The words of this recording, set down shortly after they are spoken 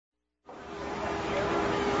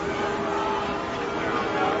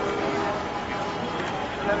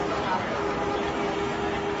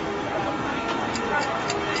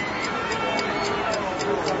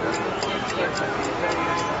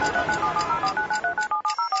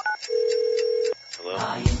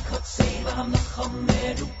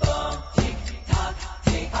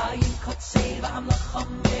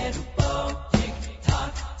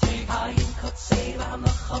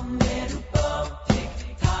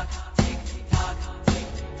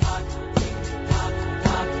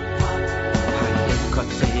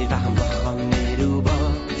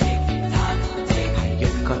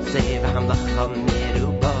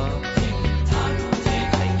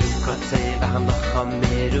v'hamlacha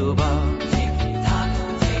meruba.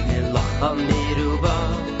 Melacha meruba.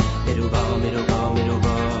 Meruba, meruba,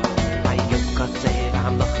 meruba. Hayukatze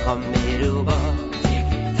v'hamlacha meruba.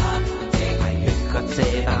 Hayukatze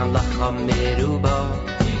v'hamlacha meruba.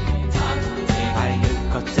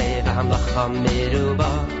 Hayukatze v'hamlacha meruba.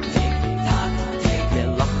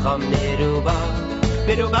 Melacha meruba.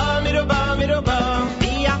 Meruba, meruba, meruba.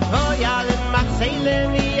 V'yachoya l'matzele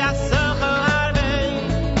v'yasocha harvei.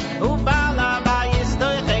 U'bala bayis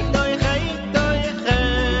doichek, doichek,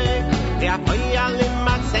 doichek. V'yachoya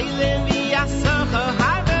l'matzele v'yasocha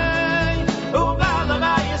harvei. U'bala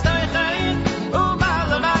bayis doichek,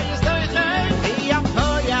 u'bala bayis doichek.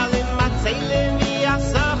 V'yachoya l'matzele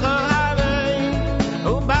v'yasocha harvei.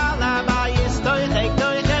 U'bala bayis doichek,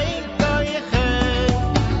 doichek, doichek.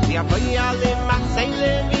 V'yachoya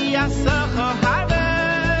l'matzele v'yasocha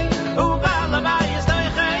harvei. U'bala bayis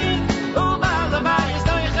doichek, u'bala bayis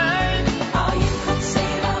doichek. Ayim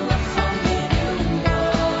kotzer alacha meruba.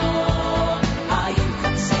 Ayim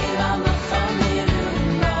kotzer alacha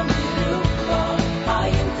meruba, meruba.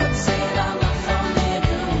 Ayim kotzer alacha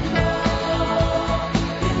meruba.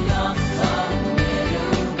 Melacha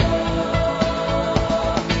meruba.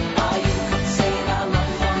 Ayim kotzer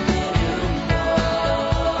alacha meruba.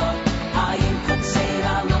 Ayim kotzer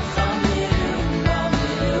alacha meruba,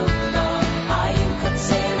 meruba. Ayim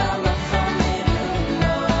kotzer alacha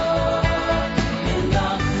meruba.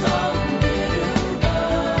 Melacha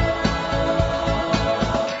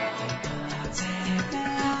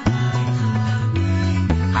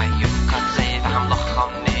Hayukatze v'hamlacha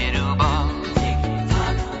meruba.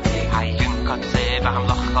 Hayukatze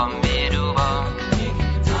v'hamlacha meruba.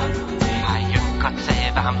 Hayukatze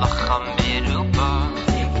v'hamlacha meruba.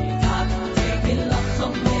 melacha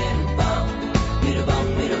meruba. Meruba,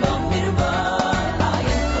 meruba, meruba.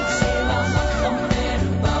 Ayim kotzer alacha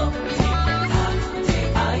meruba.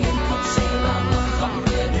 Ayim kotzer alacha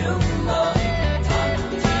meruba.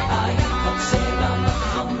 Ayim kotzer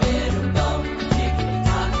alacha meruba.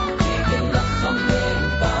 Melacha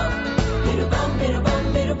meruba. Meruba, meruba,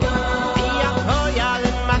 meruba. V'yachoya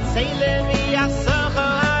l'matzele v'yasocha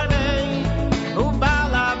harvei.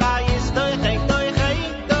 U'bala bayis doichek, doichek,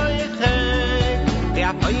 doichek.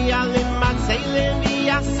 V'yachoya l'matzele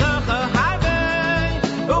v'yasocha harvei.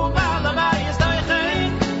 U'bala bayis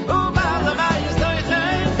doichek, u'bala bayis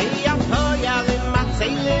doichek. V'yachoya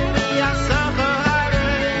l'matzele v'yasocha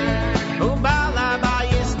harvei. U'bala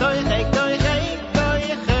bayis doichek, doichek,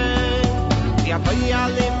 doichek. V'yachoya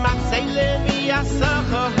l'matzele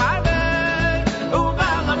v'yasocha harvei.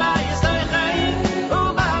 U'bala bayis doichek,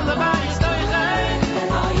 u'bala bayis doichek.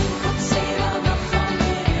 Ayim kotzer alacha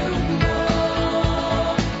meruba.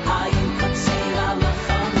 Ayim kotzer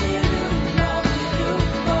alacha meruba,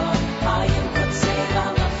 meruba. Ayim kotzer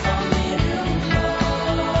alacha meruba.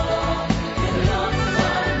 Melacha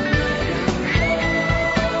meruba.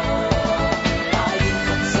 Ayim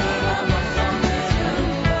kotzer alacha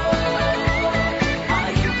meruba.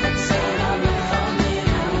 Ayim kotzer alacha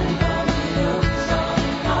meruba, meruba.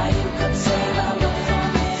 Ayim kotzer alacha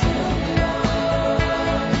meruba.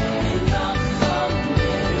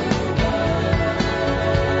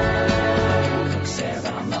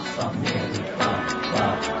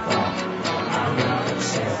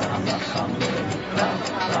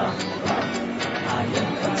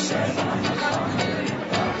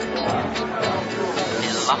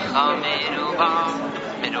 Melacha meruba.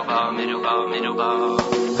 Meruba, meruba, meruba.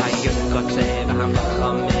 Hayukatze v'hamlacha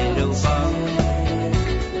meruba.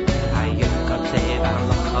 Hayukatze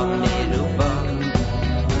v'hamlacha meruba.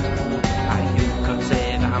 Hayukatze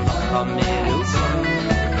v'hamlacha meruba.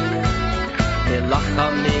 Melacha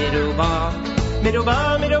meruba. Meruba,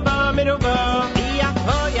 meruba, meruba.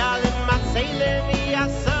 V'yachoya l'matzele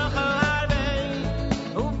v'yasocha harvei.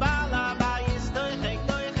 U'bala bayis doichek,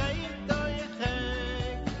 doichek,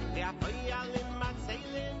 doichek. V'yachoya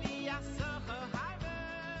l'matzele v'yasocha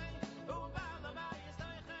harvei. U'bala bayis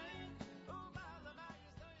doichek, u'bala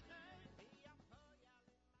bayis doichek.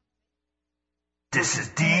 This is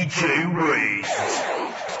DJ Ray.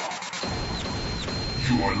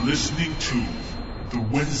 You are listening to the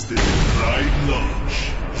Wednesday Live Lunch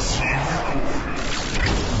Z-Recorded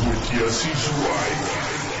with Yossi Zweig.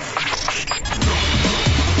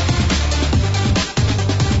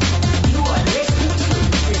 You are listening to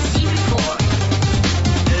the Z-Report.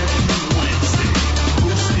 Every Wednesday,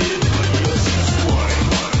 hosted by Yossi Zweig.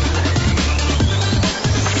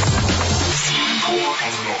 Z-Report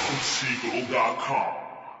on NachumSegal.com.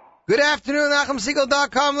 Good afternoon,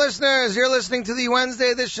 NachumSegal.com listeners. You're listening to the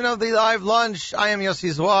Wednesday edition of the Live Lunch. I am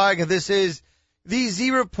Yossi Zweig, and this is the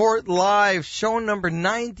Z-Report Live, show number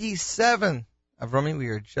 97. Avrami, we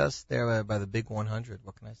are just there by the big 100.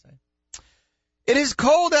 What can I say? It is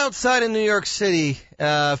cold outside in New York City.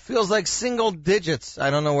 Feels like single digits. I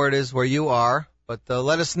don't know where it is where you are, but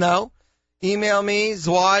let us know. Email me,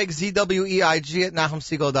 Zweig, Z-W-E-I-G at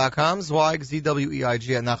NachumSegal.com, Zweig,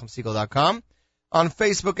 Z-W-E-I-G at NachumSegal.com. On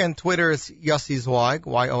Facebook and Twitter, it's Yossi Zweig,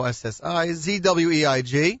 Y-O-S-S-I,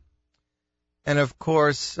 Z-W-E-I-G. And of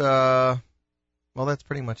course, well, that's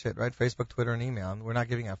pretty much it, right? Facebook, Twitter, and email. We're not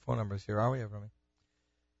giving out phone numbers here, are we, Avrami?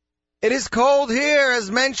 It is cold here, as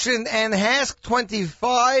mentioned, and Hask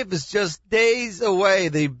 25 is just days away.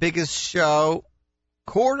 The biggest show,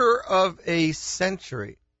 quarter of a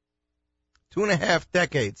century, 2.5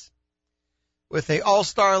 decades, with a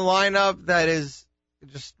all-star lineup that is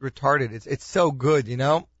just retarded. It's so good, you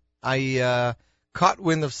know. I caught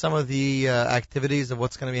wind of some of the activities of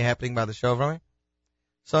what's going to be happening by the show, Avrami.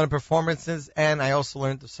 Some of the performances, and I also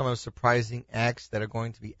learned of some of the surprising acts that are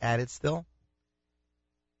going to be added still.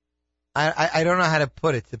 I don't know how to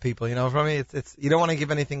put it to people, you know, for me, it's you don't want to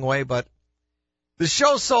give anything away, but the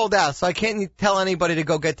show's sold out, so I can't tell anybody to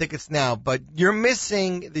go get tickets now, but you're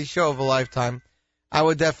missing the show of a lifetime. I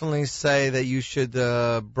would definitely say that you should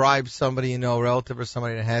bribe somebody, you know, a relative or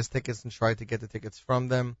somebody that has tickets and try to get the tickets from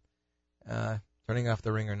them. Turning off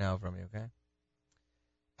the ringer now from you, okay?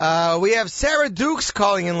 We have Sarah Dukes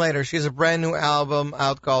calling in later. She has a brand new album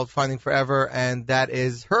out called Finding Forever, and that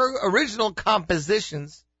is her original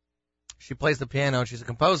compositions. She plays the piano. She's a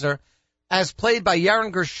composer, as played by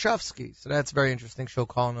Yaron Gershovsky. So that's very interesting. She'll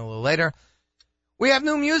call in a little later. We have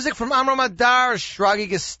new music from Amram Adar, Shragi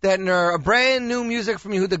Gestetner, a brand new music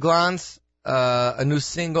from Yehuda Glantz, a new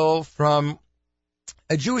single from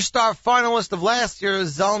a Jewish Star finalist of last year,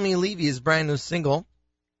 Zalmi Levy, his brand new single,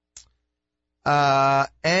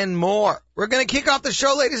 and more. We're going to kick off the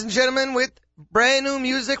show, ladies and gentlemen, with brand new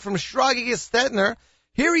music from Shragi Gestetner.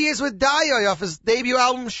 Here he is with Dayo off his debut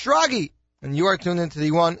album, Shragi. And you are tuned into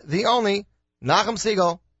the one, the only,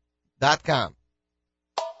 NachumSegal.com.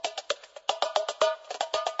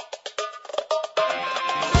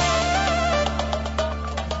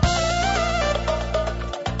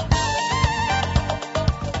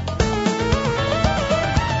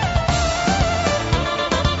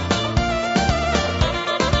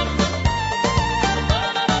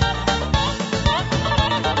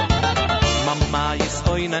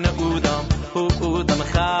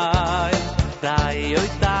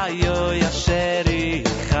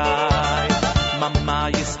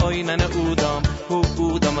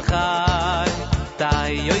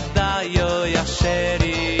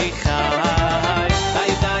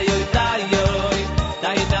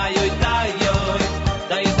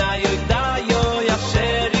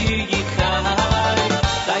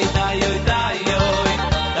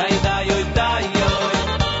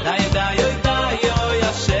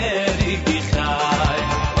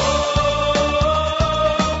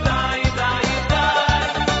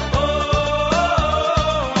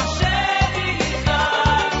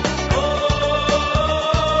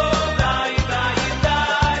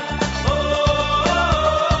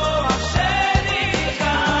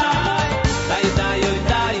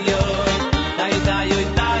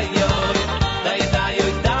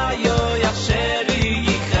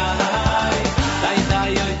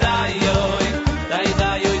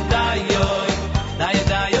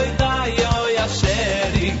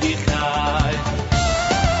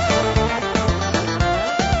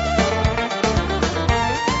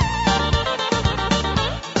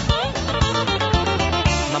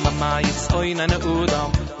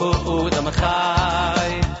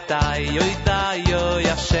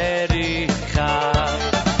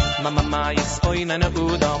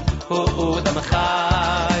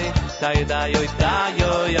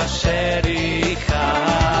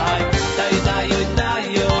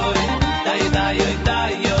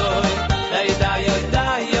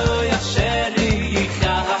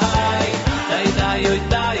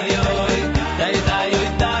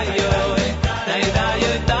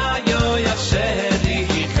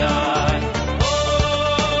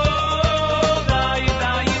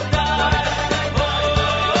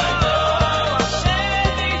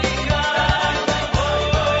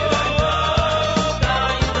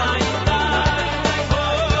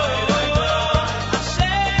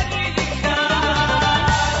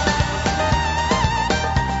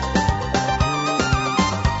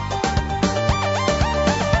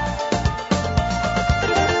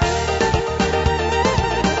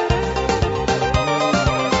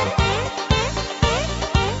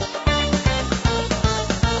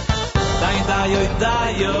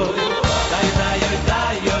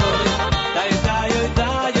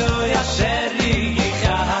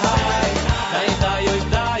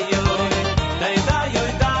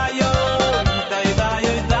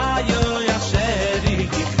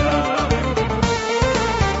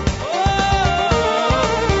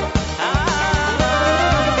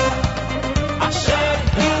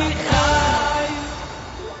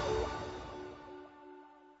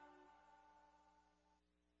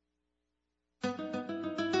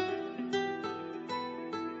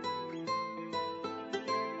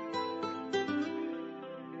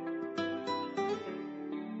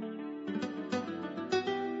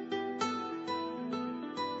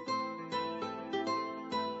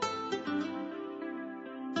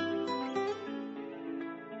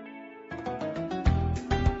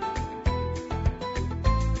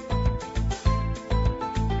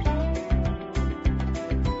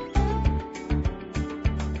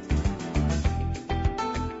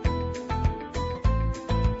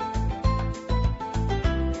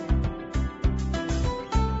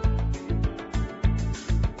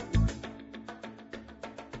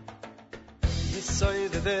 Yisoy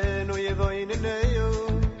the venu yevoineneu.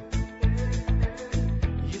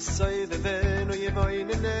 Yisoy the venu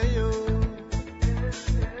yevoineneu.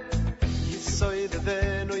 Yisoy the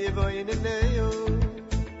venu yevoineneu.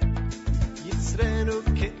 Yitzrenu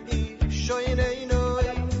kei shoineinu.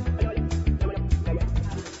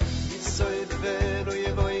 Yisoy the venu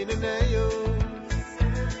yevoineneu.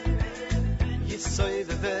 Yisoy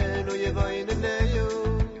the venu yevoineneu.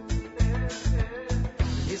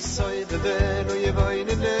 Yisoy the venu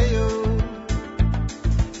yevoineneu.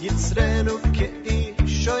 Yitzrenu kei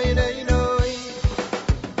shoineinu.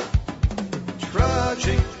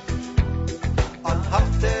 Trudging on hot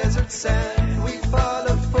desert sand, we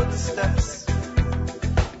follow footsteps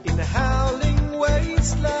in a howling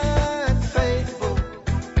wasteland, faithful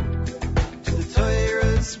to the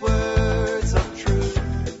Torah's words of truth.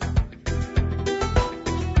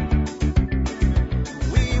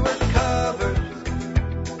 We were covered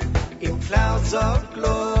in clouds of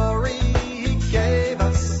glory. He gave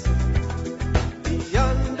us the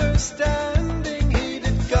understanding. He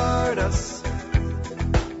did guard us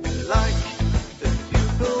like the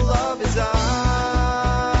pupil of his eye.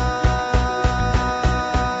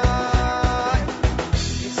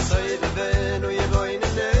 Yisoy the venu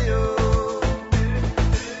yevoineneu.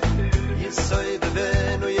 Yisoy the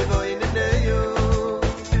venu yevoineneu.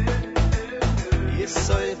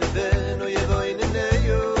 Yisoy the venu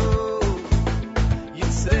yevoineneu.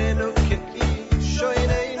 Yitzrenu kei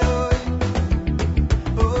shoineinu.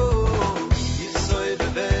 Oh, Yisoy the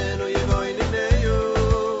venu yevoineneu.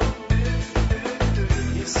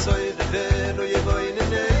 Yisoy the venu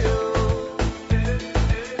yevoineneu.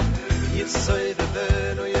 Yisoy the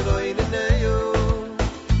venu yevoineneu.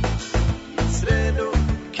 Yitzrenu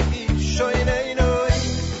kei shoineinu.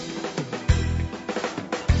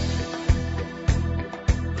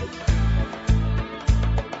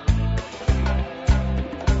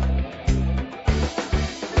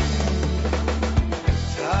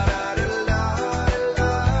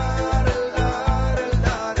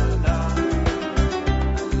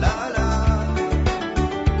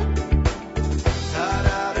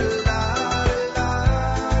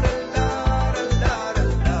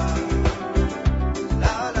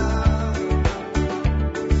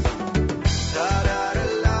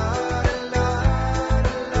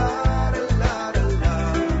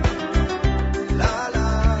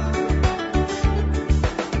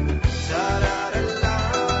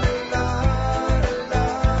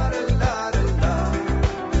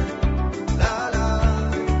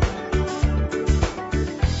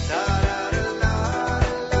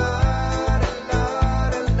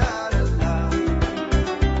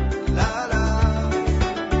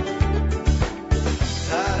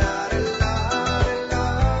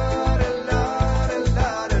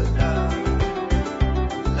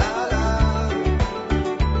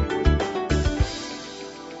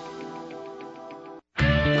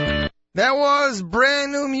 That was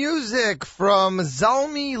brand new music from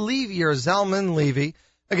Zalmi Levy, or Zalman Levy.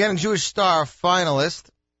 Again, a Jewish Star finalist.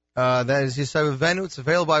 That is Yisoy Venu. It's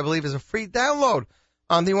available, I believe, as a free download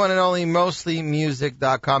on the one and only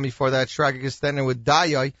mostlymusic.com. Before that, Shragi Gestender with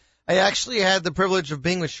Dayoy. I actually had the privilege of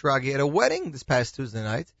being with Shragi at a wedding this past Tuesday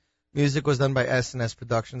night. Music was done by S&S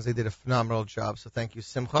Productions. They did a phenomenal job, so thank you,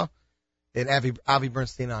 Simcha. And Avi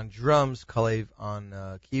Bernstein on drums, Kalev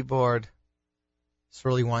on keyboard,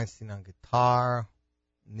 Shirley Weinstein on guitar,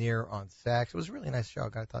 Nir on sax. It was a really nice show, I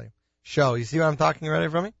gotta tell you. You see what I'm talking about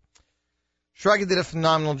from me? Shragi did a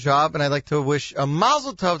phenomenal job, and I'd like to wish a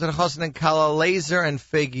mazel tov to the Chassan and Kala Laser and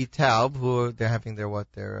Fegi Taub, who they're having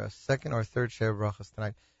their second or third Shev Brachas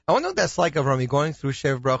tonight. I wonder what that's like, Avrami, going through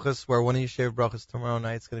Shev Brachas, where one of your Shev Brachas tomorrow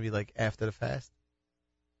night is going to be like after the fast.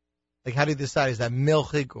 Like, how do you decide? Is that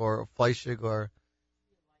milchig or fleischig, or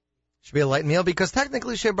should be a light meal? Because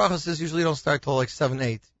technically Shev Brachas usually don't start till like 7,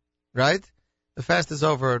 8, right? The fast is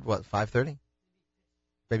over at what, 5:30?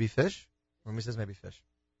 Maybe fish? Rami says maybe fish.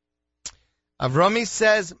 Avrami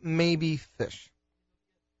says maybe fish.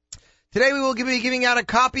 Today we will be giving out a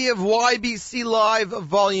copy of YBC Live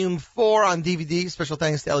Volume 4 on DVD. Special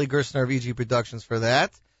thanks to Eli Gerstner of EG Productions for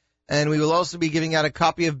that. And we will also be giving out a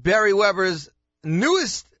copy of Barry Weber's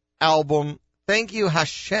newest album, Thank You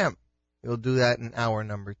Hashem. We'll do that in hour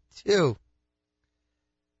number 2.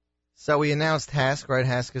 So we announced Hask, right?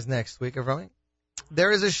 Hask is next week, Avrami.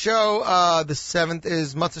 There is a show, the 7th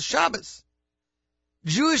is Matzah Shabbos.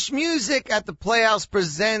 Jewish Music at the Playhouse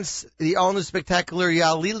presents the all-new spectacular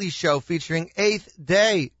Yalili show featuring 8th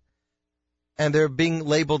Day. And they're being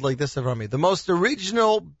labeled like this, Avrami, the most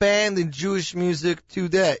original band in Jewish music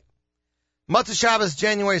today. Matzah Shabbos,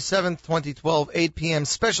 January 7th, 2012, 8 p.m.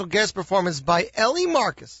 Special guest performance by Ellie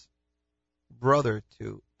Marcus. brother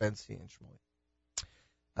to Bentzi and Shmuley.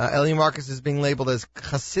 Eli Marcus is being labeled as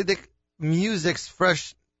Hasidic music's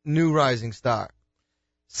fresh new rising star.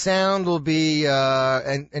 Sound will be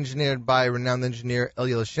engineered by renowned engineer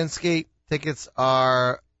Ilya Lashinsky. Tickets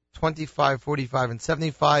are $25, $45, and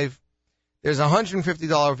 $75. There's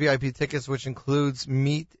 $150 VIP tickets, which includes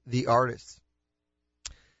Meet the Artists.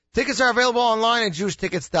 Tickets are available online at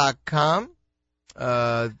JewishTickets.com.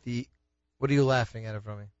 What are you laughing at it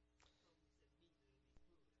from me?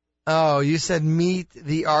 Oh, you said Meet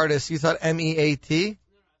the Artists. You thought MEAT?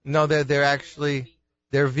 No, they're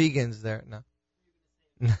vegans there. No.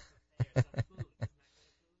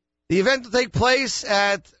 The event will take place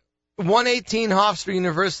at 118 Hofstra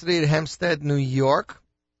University at Hempstead, New York.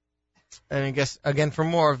 And I guess, again, for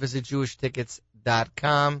more, visit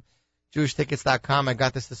JewishTickets.com. JewishTickets.com. I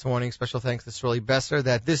got this morning. Special thanks to Shirley Besser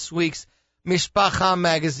that this week's Mishpacha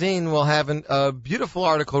magazine will have a beautiful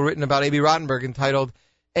article written about Abie Rotenberg entitled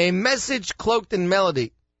A Message Cloaked in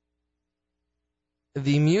Melody.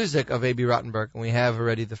 The music of Abie Rotenberg. And we have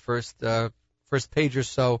already the first page or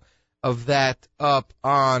so of that up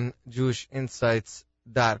on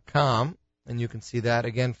JewishInsights.com. And you can see that.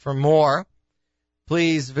 Again, for more,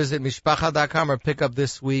 please visit Mishpacha.com or pick up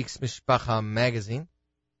this week's Mishpacha magazine.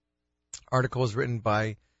 Article is written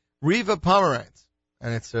by Riva Pomerantz,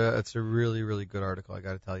 and it's a really, really good article, I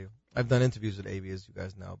got to tell you. I've done interviews with Abie, as you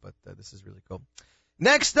guys know, but this is really cool.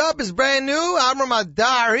 Next up is brand new, Amram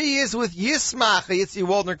Adar. He is with Yismach, a Yitzi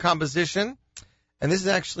Waldner composition, and this is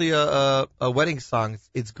actually a wedding song.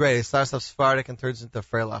 It's great. It starts off Sephardic and turns into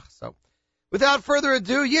Freilach. So, without further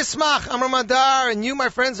ado, Yismach, Amram Adar, and you, my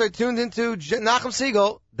friends, are tuned into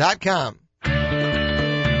NachumSiegel.com.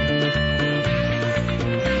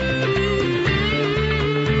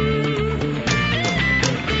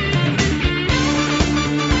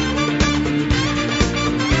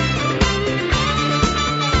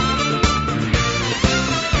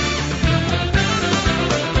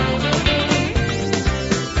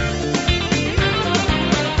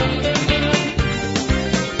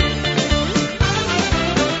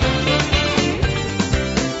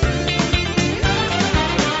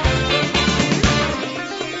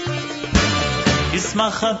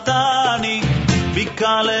 Yismachatani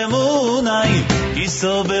bikal emunai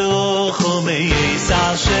Yiso berocho meyes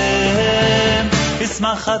Hashem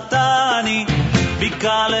Yismachatani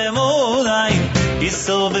bikal emunai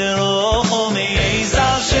Yiso berocho meyes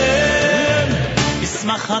Hashem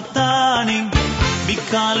Yismachatani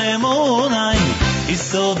bikal emunai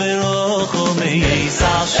Yiso berocho meyes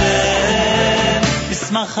Hashem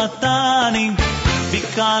Yismachatani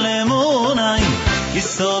bikal emunai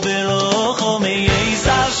Yisoberocho meyes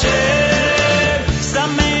Hashem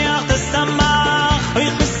Sameach tesamach Oy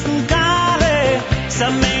chusn kale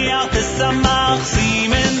Sameach tesamach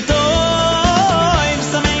Simen toim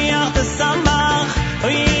Sameach tesamach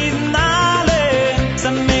Oy nale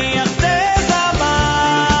Sameach tesamach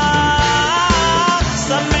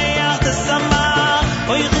Sameach tesamach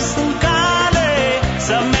Oy chusn kale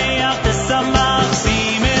Sameach tesamach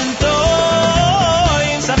Simen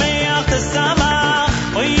toim Sameach tesamach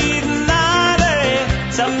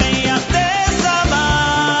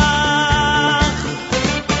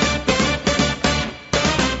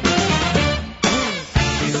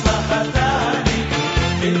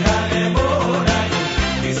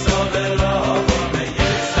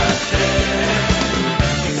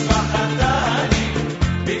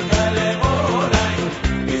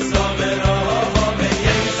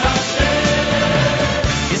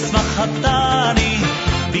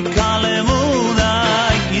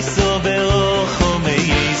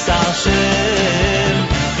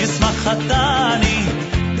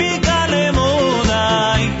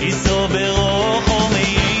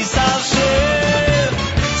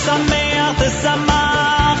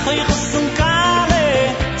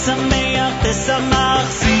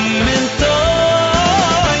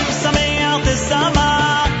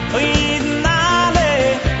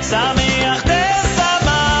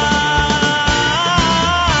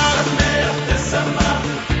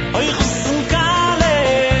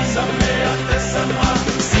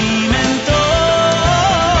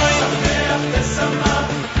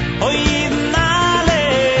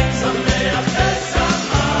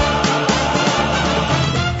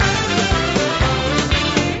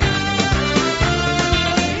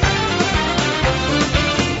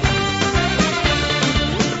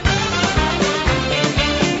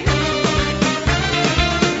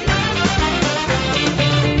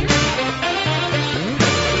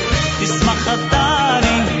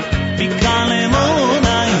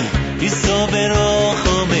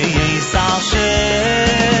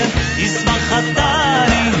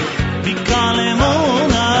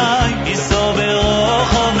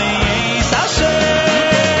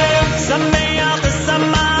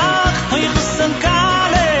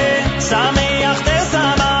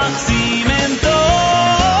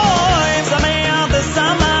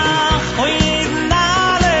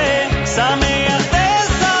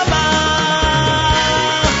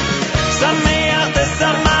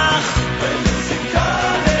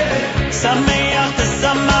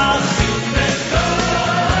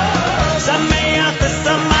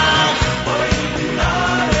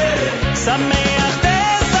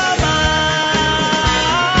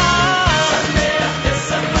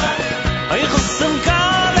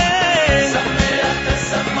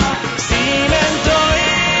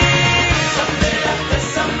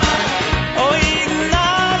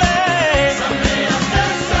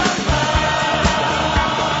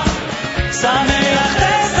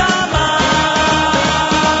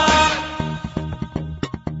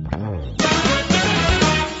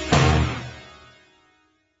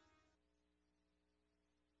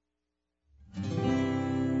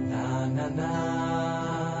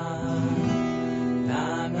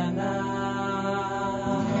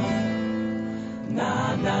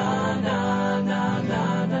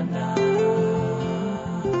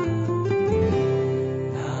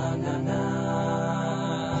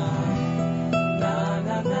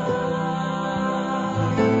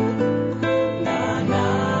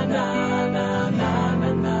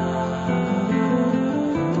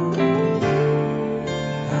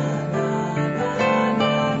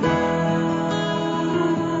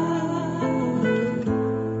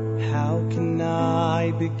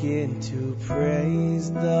I begin to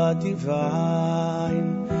praise the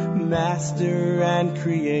divine Master and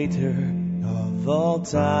Creator of all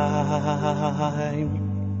time.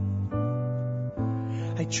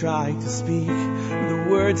 I try to speak, the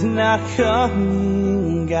words not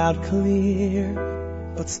coming out clear,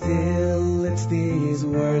 but still it's these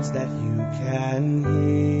words that you can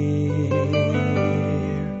hear.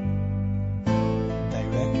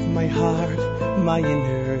 Direct my heart, my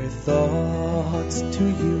inner thoughts to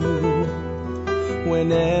you.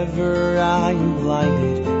 Whenever I'm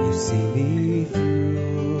blinded, you see me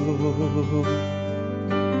through.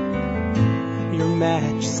 Your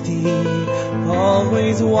Majesty,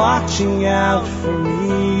 always watching out for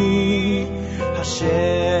me.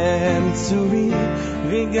 Hashem Tzuri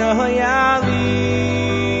V'Goyali.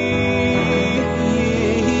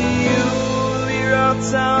 You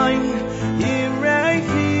Lirotzai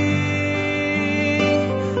Yirevi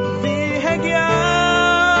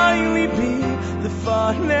V'Hagai Libi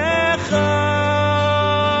L'Fanecha.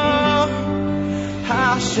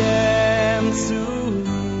 Hashem Tzuri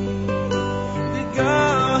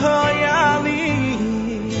V'Goyali.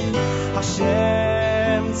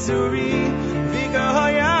 Hashem Tzuri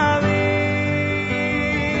V'Goyali.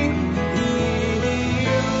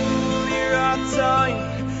 Yiratzai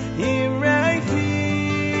Yirevi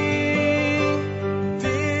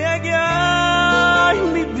V'Hagai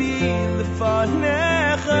Libi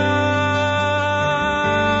L'Fanecha.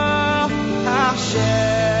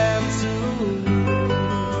 Hashem Tzuri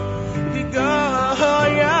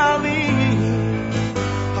V'Goyali.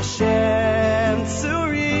 Hashem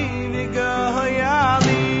Tzuri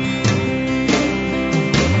V'Goyali.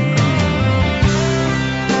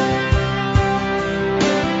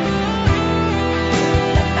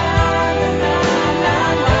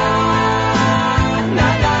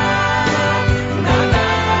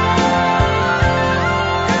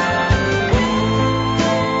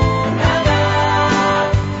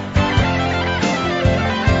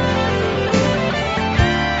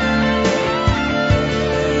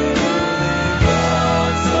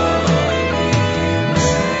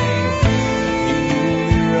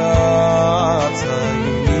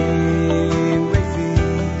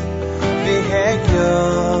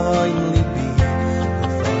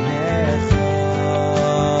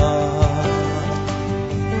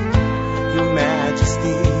 Your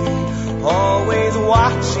Majesty, always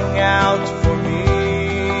watching out for me.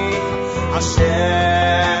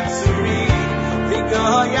 Hashem Tzuri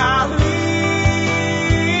V'Goyali.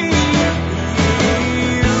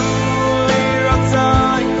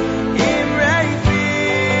 Yiratzai Yirevi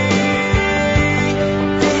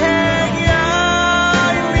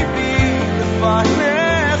V'Hagai Libi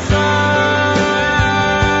L'Fanecha.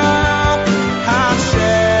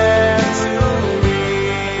 Hashem Tzuri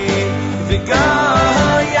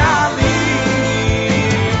V'Goyali.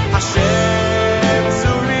 Hashem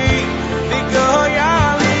Tzuri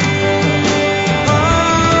V'Goyali.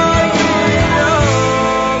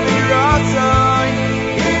 Oh, Yiratzai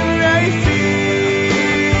Yirevi.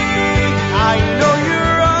 I know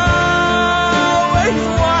you're always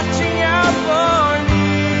watching out for me.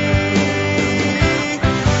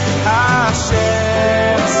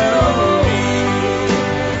 Hashem Tzuri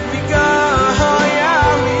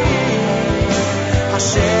V'Goyali.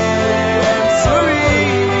 Hashem Tzuri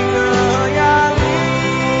V'Goyali.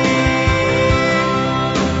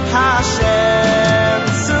 Hashem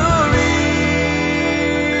Tzuri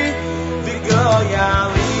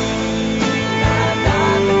V'Goyali.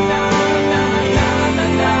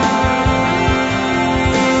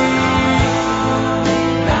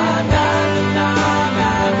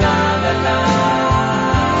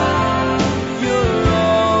 You're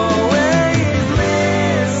always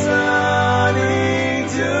listening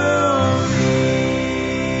to me.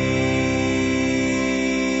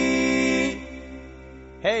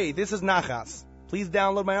 Hey, this is Nachas. Please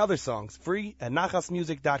download my other songs free at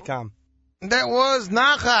nachasmusic.com. That was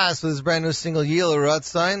Nachas with his brand new single Yil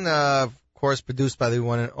Ratzin, of course produced by the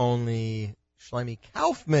one and only Shlomi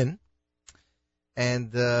Kaufman. And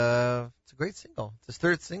it's a great single. It's his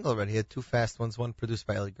third single already. He had two fast ones, one produced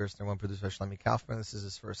by Eli Gerstner, one produced by Shlomi Kaufman. This is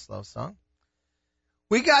his first slow song.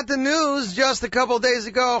 We got the news just a couple of days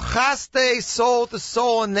ago. Chaste Soul to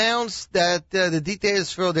Soul announced that the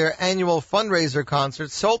details for their annual fundraiser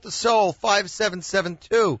concert, Soul to Soul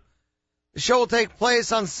 5772. The show will take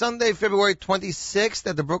place on Sunday, February 26th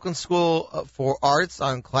at the Brooklyn School for Arts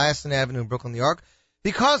on Classen Avenue in Brooklyn, New York.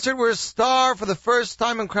 The concert will star for the first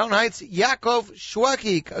time in Crown Heights Yaakov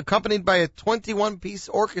Shweki, accompanied by a 21-piece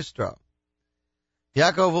orchestra.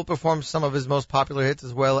 Yaakov will perform some of his most popular hits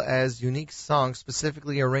as well as unique songs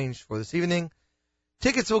specifically arranged for this evening.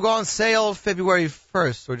 Tickets will go on sale February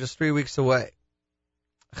 1st. We're just 3 weeks away.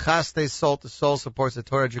 Chaste Soul to Soul supports the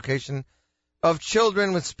Torah education of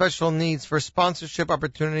children with special needs. For sponsorship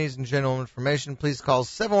opportunities and general information, please call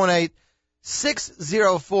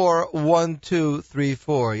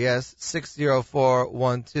 718-604-1234. Yes,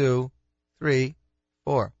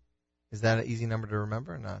 604-1234. Is that an easy number to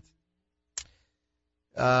remember or not?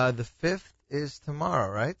 The 5th is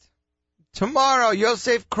tomorrow, right? Tomorrow,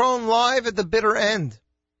 Yosef Krohn live at the bitter end.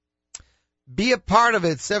 Be a part of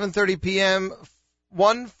it, 7:30 p.m.,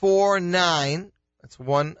 149, that's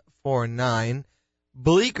 149,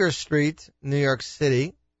 Bleecker Street, New York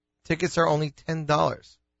City. Tickets are only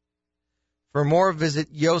 $10. For more, visit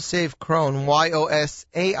Yosef Krohn,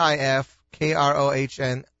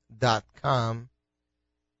 YOSAIFKROHN.com.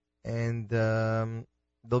 And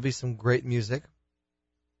there'll be some great music.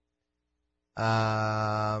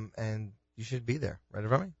 And you should be there, right,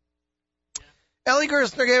 Rami? Ellie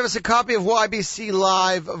Gerstner gave us a copy of YBC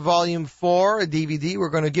Live Volume 4, a DVD. We're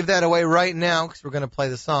going to give that away right now because we're going to play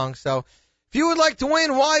the song. So if you would like to win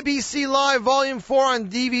YBC Live Volume 4 on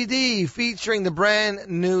DVD featuring the brand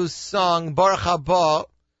new song Baruch Haba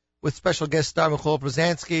with special guest star Michael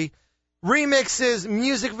Brzezinski, remixes,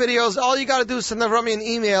 music videos, all you got to do is send Rami an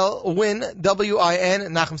email, win, W-I-N, at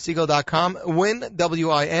NachumSegal.com, win,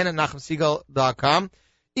 W-I-N, at NachumSegal.com.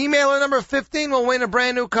 Emailer number 15 will win a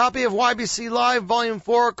brand new copy of YBC Live Volume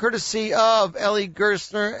 4, courtesy of Ellie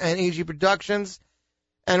Gerstner and AG Productions.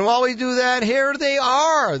 And while we do that, here they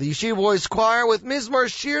are, the Yeshiva Boys Choir with Mizmor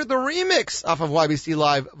Shir, the remix off of YBC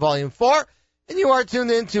Live Volume 4. And you are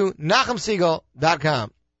tuned in to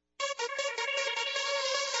NachumSegal.com.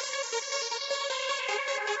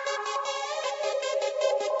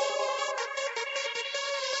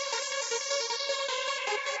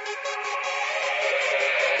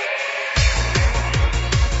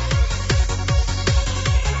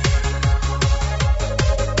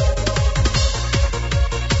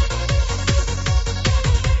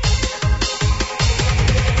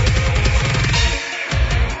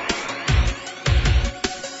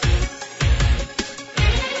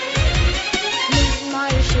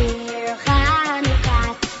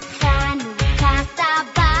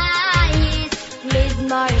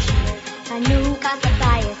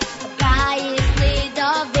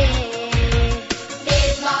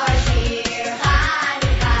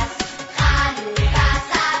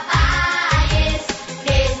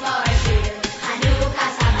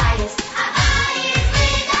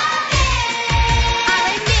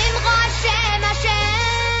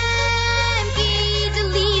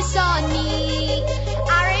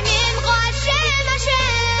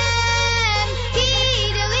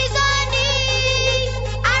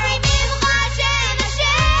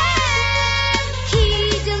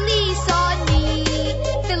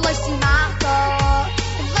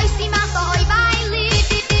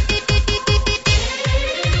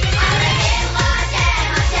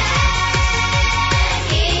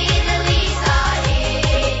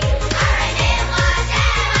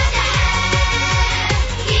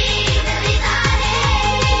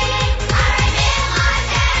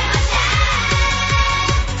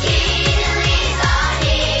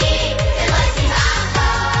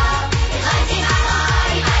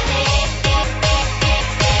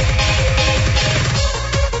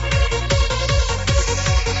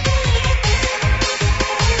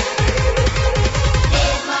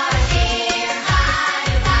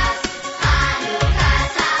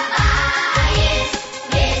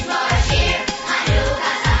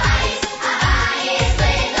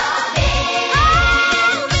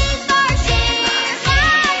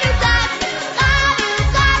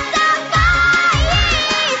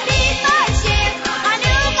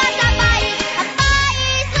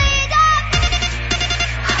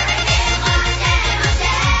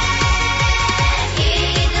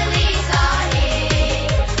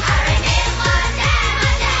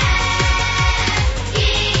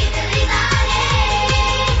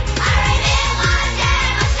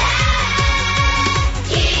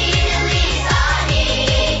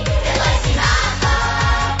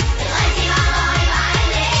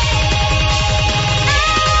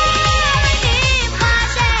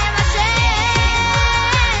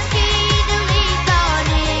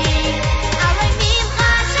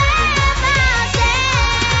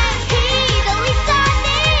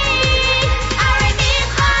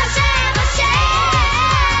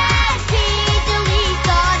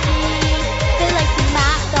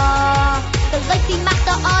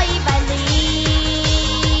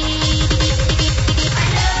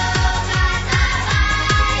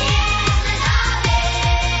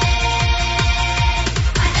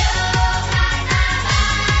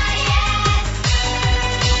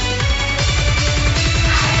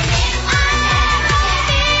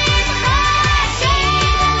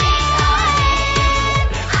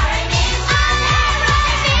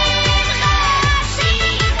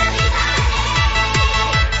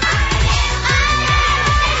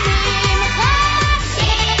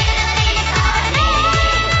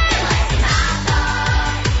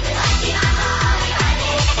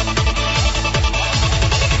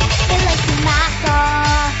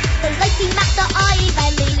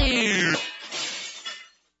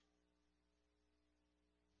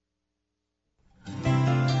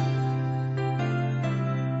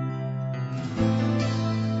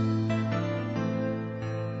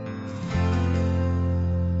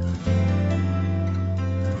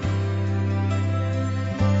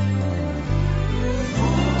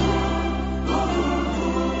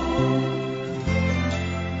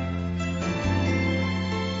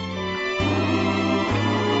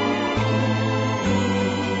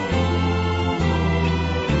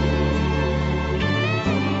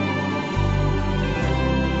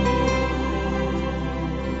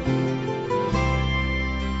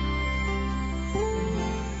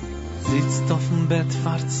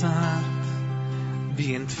 verzahrt,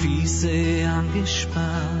 wie in Fiese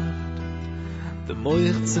angespannt. Der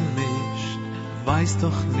Moich zermischt, weiß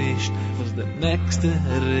doch nicht, was der nächste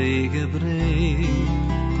Regen bringt.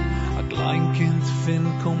 Ein Kleinkind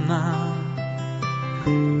findet komm nah,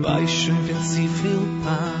 weiß schon, wenn sie viel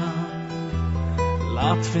Paar.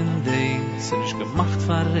 Laat von dem, sind nicht gemacht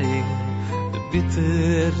für Regen, der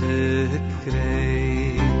bittere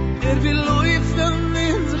Krieg. Will laufen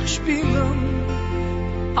in sich spielen,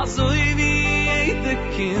 also wie jeder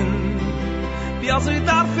Kind, wie also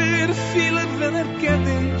darf fühlen, wenn kennt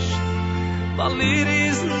nicht, weil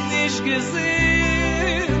ist nicht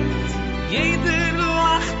gesinnt. Jeder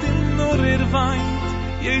lacht und nur weint,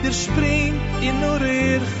 jeder springt und nur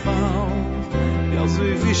fällt, wie also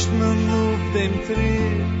wischt man auf dem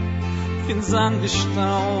Tritt, find's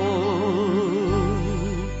angestaut.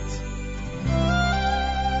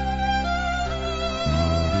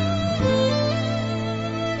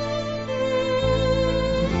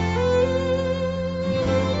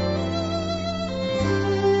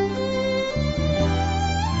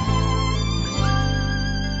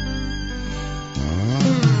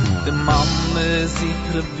 Mamme sieht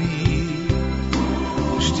Rabbi,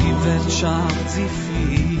 Stiefel schaut sie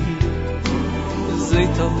viel.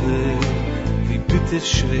 Seht alle, wie bitter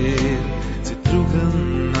schwer sie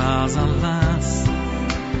trugen als ein Lass.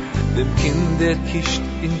 Dem Kind der kischt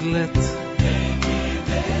in Glätt,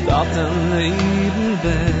 Daten neben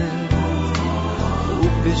Bett.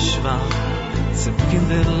 Ob ich schwach, zum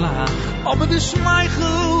Kinderlach, aber der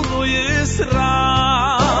Schmeichel, wo ist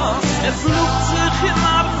raus. Es lugt sich in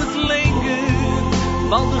Arbeit länger,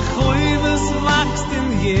 weil der Chäubes wächst in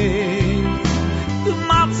je. Die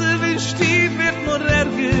Matze wünscht, die wird nur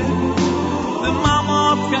ärger, die Mama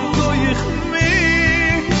hat kein Koeich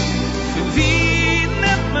mehr. Für wie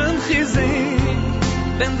nennt man gesehen,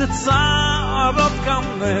 wenn der Zar hat kann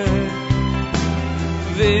mehr.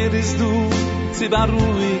 Wer bist du, zu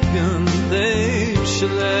beruhigen dem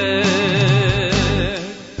Schlecht?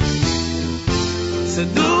 Se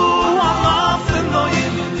du am Laufen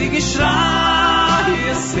neuen, die Geschrei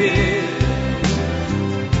ist hier.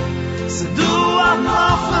 Se du am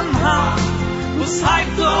Laufen Hand, wo's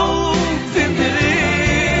heibt auf in der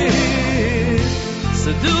Ehe.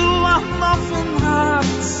 Se du am Laufen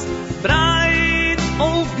Herz, breit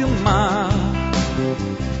aufgemacht.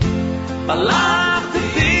 Verlag die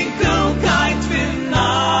Winkelkeit für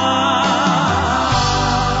Nacht.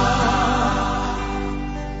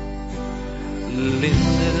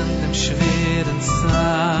 Lindern dem schweren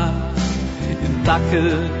Saat, im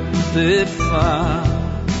Dackel der Fahrt,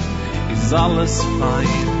 ist alles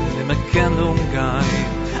fein, im Erkennung gein.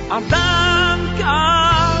 Aber dank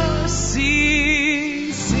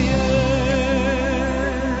sie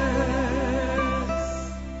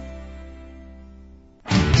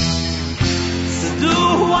du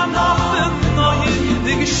am Laufen neuen,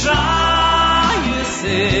 die Geschrei ist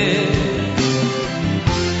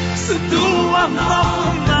Se du am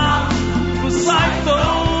Laufen nach, wo seid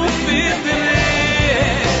auf in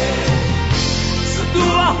der Se du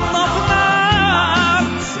am Laufen nach,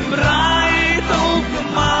 breit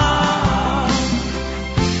aufgemacht.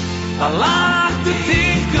 Verlag die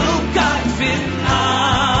Dinkelkeit für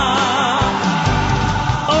Nacht.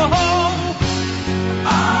 Oh, oh.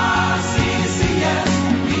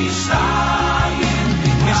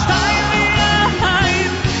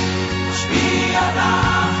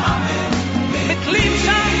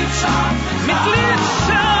 Mit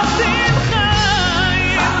Liebschaft in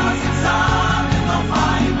Chaim zusammen auf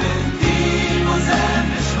einem die muss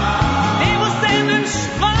nicht schwach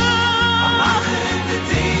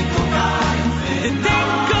die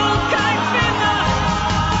Dinkelkeit für Nacht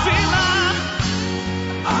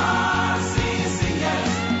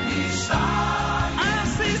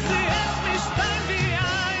sie jetzt nicht stein wie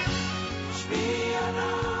ein Spiel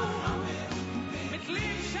nach mit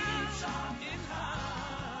Liebschaft in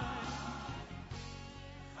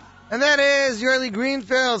And that is Yerli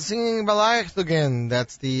Greenfield singing Balayachtugen.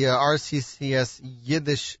 That's the RCCS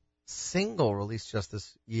Yiddish single released just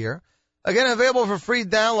this year. Again, available for free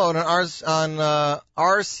download on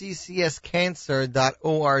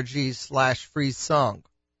rccscancer.org/free song.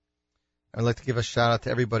 I'd like to give a shout out to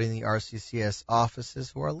everybody in the RCCS offices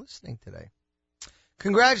who are listening today.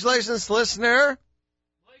 Congratulations, listener.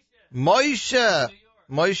 Moishe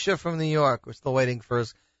from New York. We're still waiting for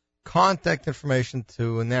his contact information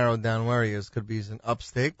to narrow down where he is. Could be he's in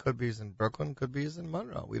upstate, could be he's in Brooklyn, could be he's in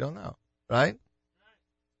Monroe. We don't know, right?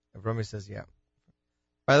 Avrami says, yeah.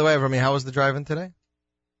 By the way, Avrami, how was the drive-in today?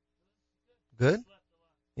 Good?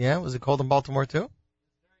 Yeah? Was it cold in Baltimore too?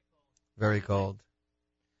 Very cold.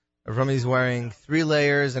 Rumy's wearing 3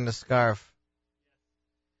 layers and a scarf.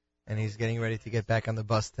 And he's getting ready to get back on the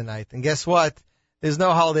bus tonight. And guess what? There's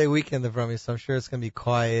no holiday weekend of Rummy, so I'm sure it's going to be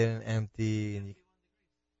quiet and empty.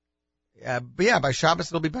 And by Shabbos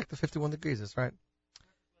it'll be back to 51 degrees. That's right.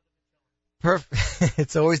 Perfect.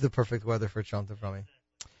 It's always the perfect weather for Chonta Rummy.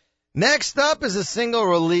 Next up is a single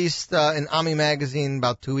released in Ami Magazine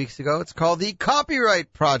about 2 weeks ago. It's called The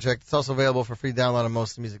Copyright Project. It's also available for free download on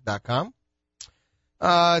mostlymusic.com.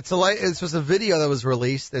 This was a video that was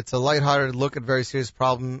released. It's a lighthearted look at a very serious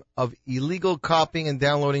problem of illegal copying and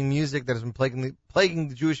downloading music that has been plaguing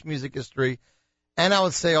the Jewish music history, and I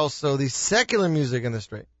would say also the secular music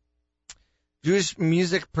industry. Jewish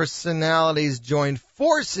music personalities join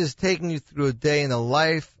forces, taking you through a day in the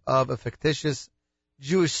life of a fictitious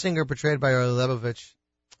Jewish singer portrayed by Yoel Lebovich.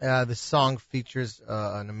 The song features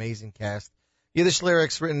an amazing cast. Yiddish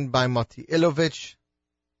lyrics written by Moti Ilovich.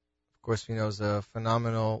 Of course, we know is a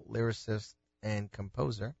phenomenal lyricist and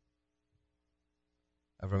composer.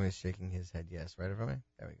 Avrami is shaking his head yes, right, Avrami?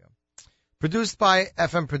 There we go. Produced by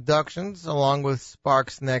FM Productions, along with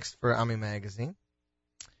Sparks Next for Ami Magazine.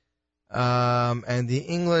 And the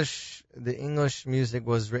English music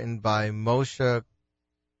was written by Moshe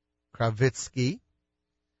Kravitsky.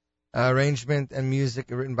 Arrangement and music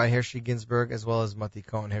written by Hershey Ginsburg, as well as Mati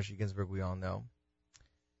Cohen. Hershey Ginsburg, we all know.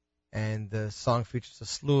 And the song features a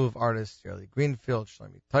slew of artists: Shirley Greenfield,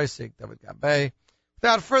 Shlomi Toysik, David Gabay.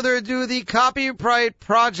 Without further ado, The Copyright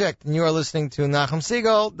Project, and you are listening to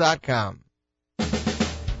NachumSiegel.com.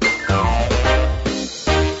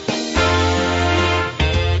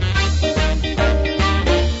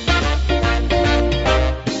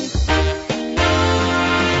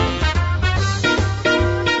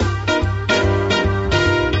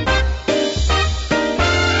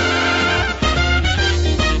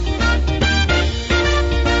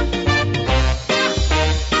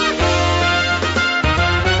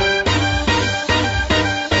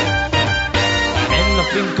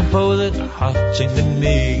 In de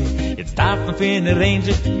negen, jetzt darf man für eine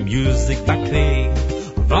Ranger Musik verkriegen.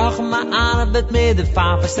 Wachen wir Arbeit mit den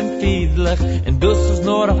Pfafers und Fiedler, und das ist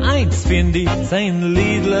nur auf eins, finde ich, sein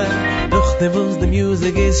Liedler. Doch der Wunsch der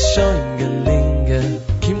Musik ist schon gelingen.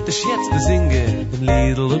 Kommt es jetzt zu singen, dem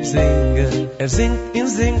Liedl absingen.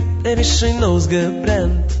 Singt, ist schon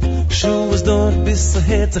ausgebrennt. Schuhe ist dort bis zu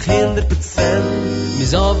 100%.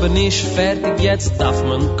 Mis aber nicht fertig, jetzt darf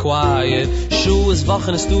man quiet. Schuhe ist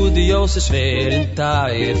wachen, Studios ist schwer in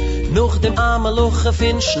Teier. Noch dem armen Luche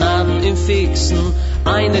find Schnaden im Fixen.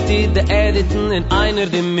 Einer die editen und einer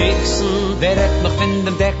die mixen. Wer hat noch in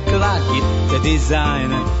dem Deckel a Gitter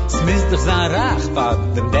designen? Es misst doch sein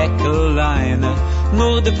Rachbad, dem Deckel leine.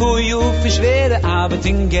 Nur der Pujuf ist schwere Arbeit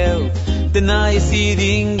in Geld. Der neue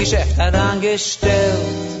CD in Geschäft hat angestellt.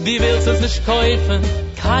 Die willst es nicht kaufen,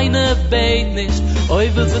 keine Beit nicht. Eu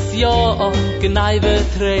willst es ja, Gneibe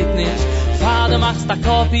trägt nicht. Vater machst da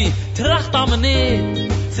Copy, tracht aber nicht.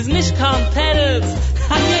 Es ist nicht kein Terrors,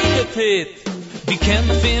 kein Jägerpit. Wie kann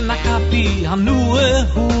man für eine Copy an nur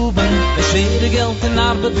Huben? Das schwere Geld in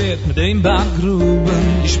Arbeit wird mit dem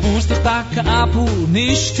Backgruben. Ich spür's dich Tacke ab,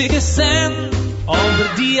 nicht für Cent, aber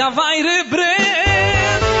die Weire brennt.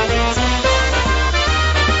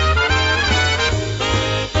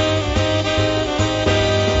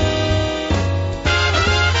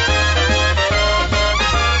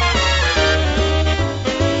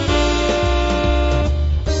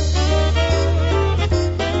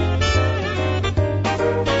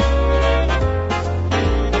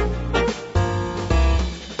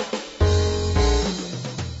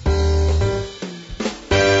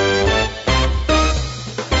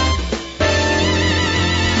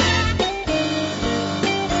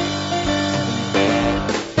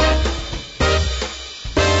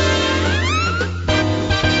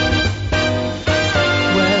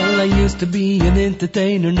 To be an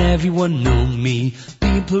entertainer and everyone knew me.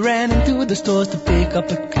 People ran into the stores to pick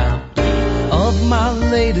up a copy of my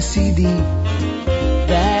latest CD.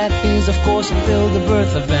 That is, of course, until the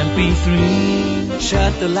birth of MP3.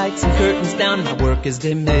 Shut the lights and curtains down, my work is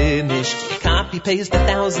diminished. Copy paste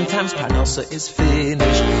 1,000 times, Parnosa is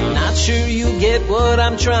finished. Not sure you get what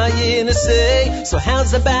I'm trying to say, so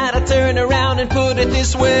how's about I turn around and put it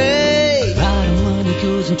this way? A lot of money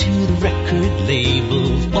goes into the record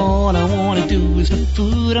labels. All I wanna do is put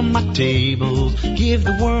food on my table, give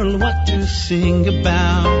the world what to sing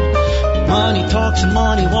about. Money talks and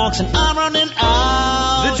money walks and I'm running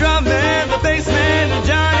out. The drum man, the bass man, the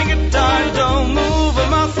Johnny guitar don't move. I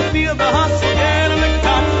must feel the hustle, get in the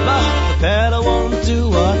car, but the pedal won't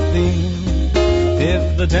do a thing.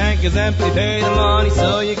 If the tank is empty, pay the money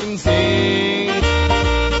so you can sing.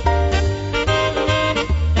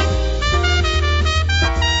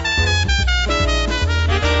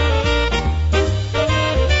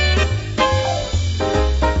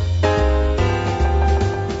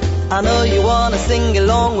 wanna sing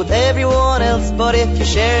along with everyone else, but if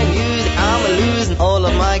you're sharing music, I'm losing all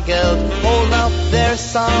of my geld. Hold up there,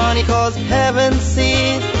 Sonny, cause heaven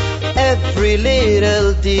sees every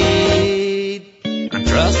little deed. I'm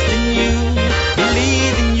trusting you,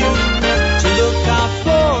 believing you, to look out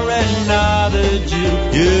for another Jew.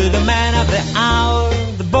 You're the man of the hour,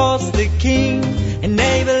 the boss, the king,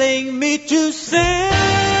 enabling me to sing.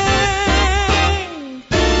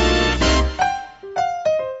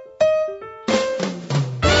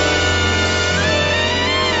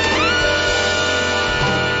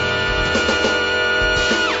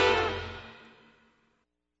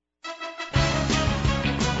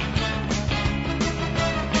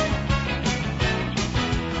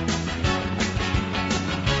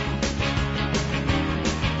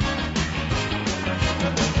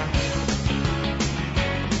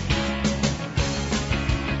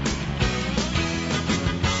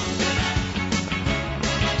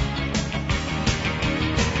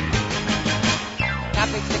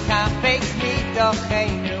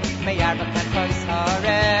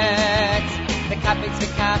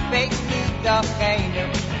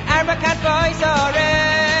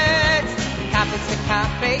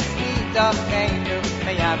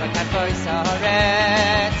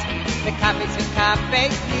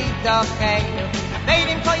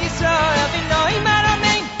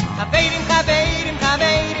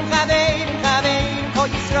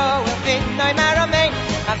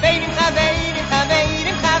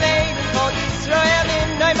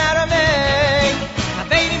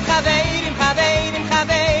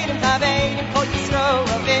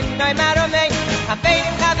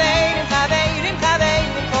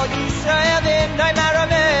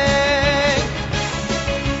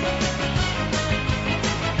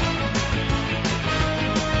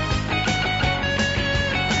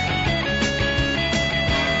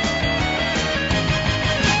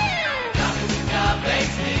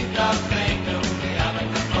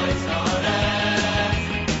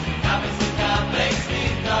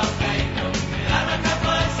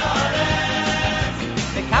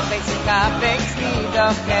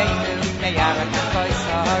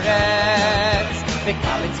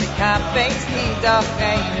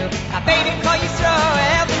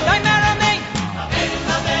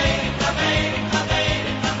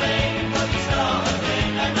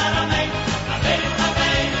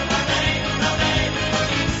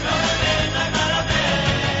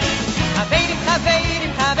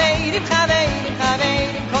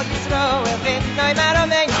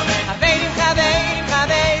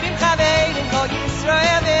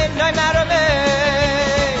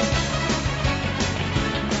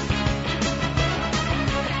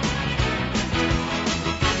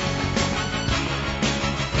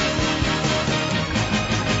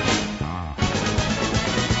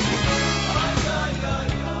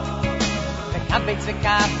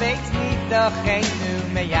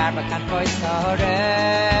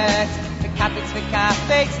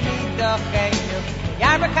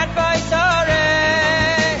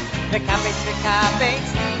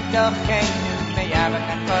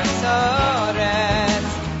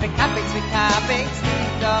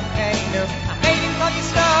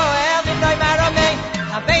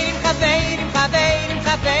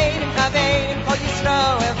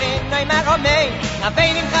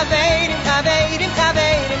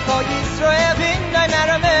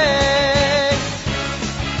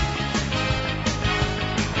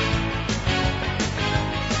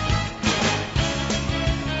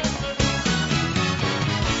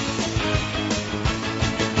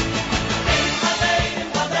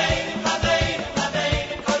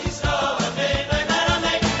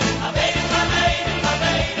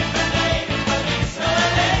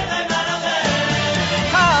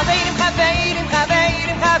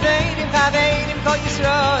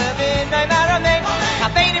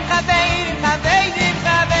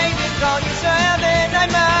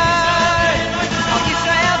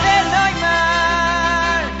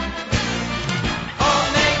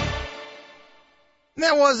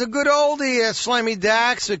 That was a good oldie, Shlomi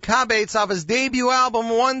Dax with Kabates off his debut album,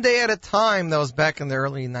 One Day at a Time. That was back in the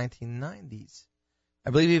early 1990s. I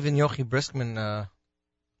believe even Yochi Briskman, I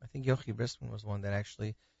think Yochi Briskman was the one that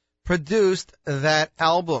actually produced that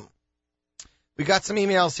album. We got some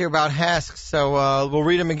emails here about Hask, so we'll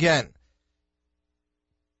read them again.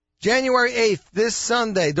 January 8th, this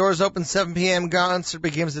Sunday, doors open 7 p.m., concert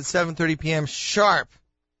begins at 7:30 p.m. sharp.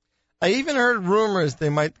 I even heard rumors they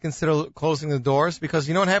might consider closing the doors because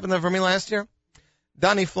you know what happened there for me last year?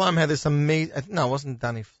 Donnie Flum had this amazing... No, it wasn't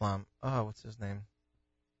Donnie Flum. Oh, what's his name?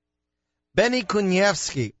 Benny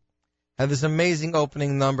Kunievsky had this amazing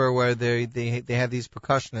opening number where they had these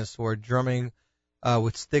percussionists who were drumming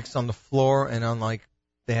with sticks on the floor and on like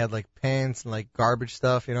they had like pants and like garbage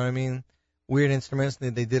stuff. You know what I mean? Weird instruments.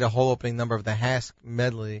 They did a whole opening number of the Hask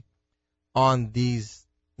medley on these,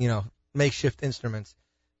 makeshift instruments.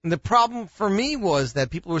 And the problem for me was that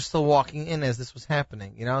people were still walking in as this was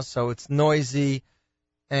happening, so it's noisy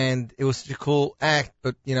and it was such a cool act,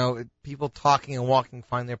 but, people talking and walking,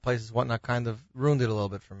 find their places, whatnot, kind of ruined it a little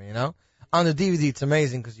bit for me, On the DVD, it's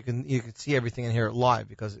amazing because you can see everything and hear it live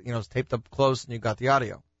because, it's taped up close and you got the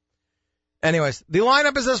audio. Anyways, the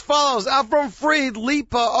lineup is as follows. Avram Fried,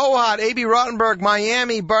 Lipa, Ohad, A.B. Rottenberg,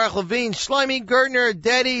 Miami, Baruch Levine, Shlomi Gertner,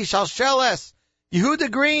 Dedi, Shalsheles, Yehuda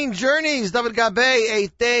Green, Journeys, David Gabay,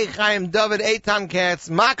 Eighth Day, Chaim David, Eitan Katz,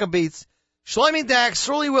 Maccabeats, Shlomi Dax,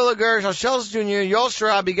 Sruli Williger, Shalsheles Jr., Yosher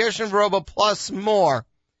Abi, Gershon Veroba, plus more.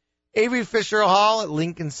 Avery Fisher Hall at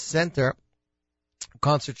Lincoln Center.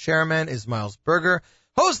 Concert chairman is Miles Berger.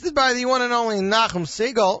 Hosted by the one and only Nachum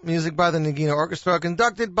Segal. Music by the Nagina Orchestra.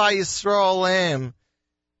 Conducted by Yisrael Lamb.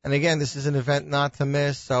 And again, this is an event not to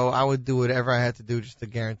miss, so I would do whatever I had to do just to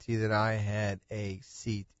guarantee that I had a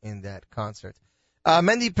seat in that concert.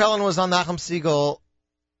 Mendy Pellin was on Nachum Segal,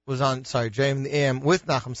 JM in the AM with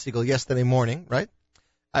Nachum Segal yesterday morning, right?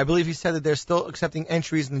 I believe he said that they're still accepting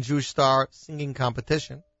entries in the Jewish Star singing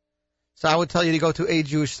competition. So I would tell you to go to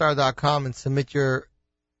ajewishstar.com and submit your,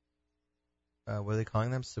 what are they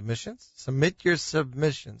calling them? Submissions? Submit your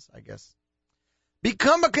submissions, I guess.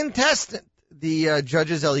 Become a contestant. The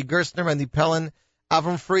judges, Eli Gerstner, Mendy Pellin,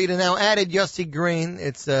 Avram Fried, and now added Yossi Green.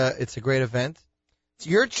 It's a great event. It's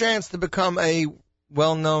your chance to become a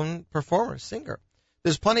well-known performer, singer.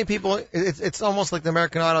 There's plenty of people. It's almost like the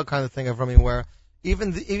American Idol kind of thing of me, where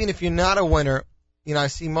even if you're not a winner, I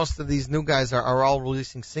see most of these new guys are all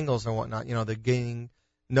releasing singles and whatnot. They're gaining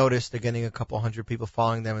notice. They're getting a couple hundred people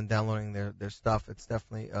following them and downloading their stuff. It's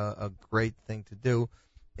definitely a great thing to do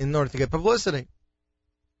in order to get publicity.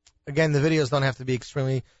 Again, the videos don't have to be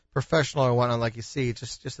extremely professional or whatnot like you see.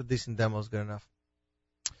 Just a decent demo is good enough.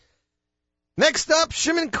 Next up,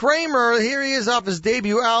 Shimon Kramer. Here he is off his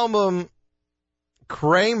debut album,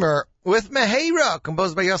 Kramer, with Meheira,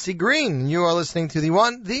 composed by Yossi Green. You are listening to the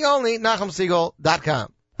one, the only,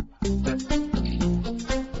 NachumSegal.com.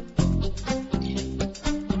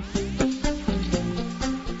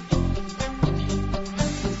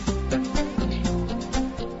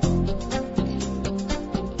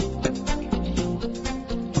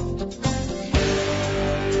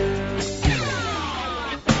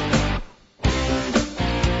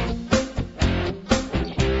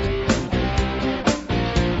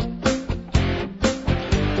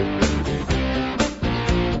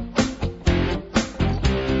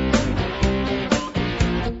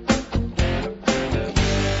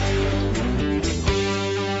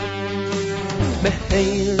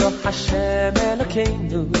 Hashem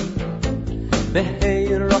Elokeinu,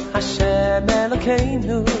 Meheiro Hashem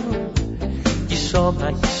Elokeinu,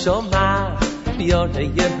 Yishoma Yishoma, B'yorei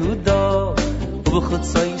Yehuda,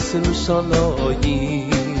 U'b'chutzos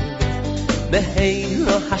Yerushalayim.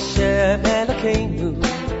 Meheiro Hashem Elokeinu,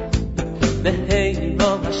 Meheiro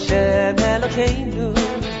Hashem Elokeinu,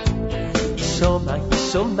 Yishoma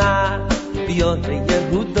Yishoma, B'yorei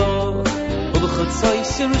Yehuda,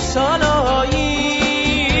 U'b'chutzos Yerushalayim.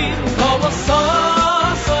 Kol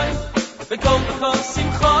Chasson, v'kol b'chol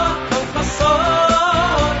simcha, kol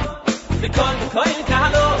Chasson, v'kol b'kol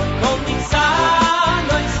kalo, kol nitzan,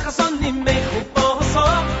 ois chasonim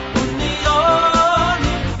mechuposom, uniyonim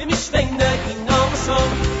v'mishveina inosom.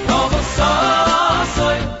 Kol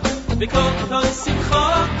Chasson, v'kol b'chol simcha,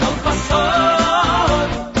 kol Chasson,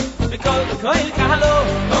 v'kol b'kol kalo,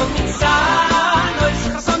 kol nitzan, ois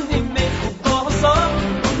chasonim mechuposom,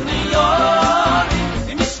 uniyonim.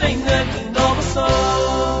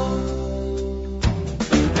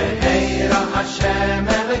 Hashem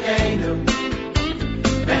Elokeinu,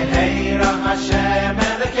 Meheira Hashem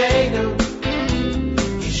Elokeinu,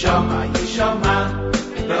 Yishoma Yishoma,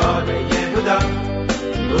 B'yorei Yehuda,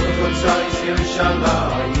 U'b'chutzos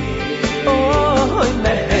Yerushalayim. Oh,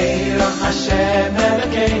 Meheira Hashem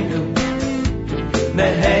Elokeinu,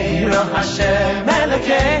 Meheira Hashem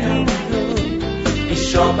Elokeinu,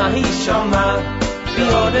 Yishoma Yishoma,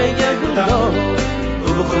 B'yorei Yehuda,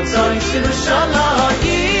 U'b'chutzos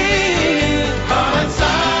Yerushalayim. Kol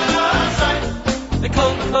Chasson,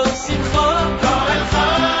 v'kol b'chol simcha, Kol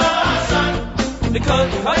Chasson, v'kol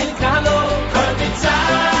b'chol kalo, Kol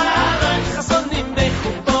nitzan, chasonim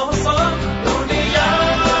mechuposom,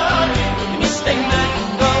 uniyonim v'mishveina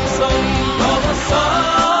inosom. Kol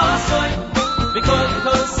Chasson, v'kol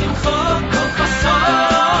b'chol simcha, kol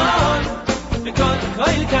Chasson, v'kol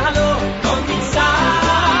b'chol kalo, kol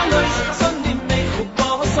nitzan, chasonim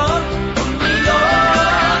mechuposom, uniyonim.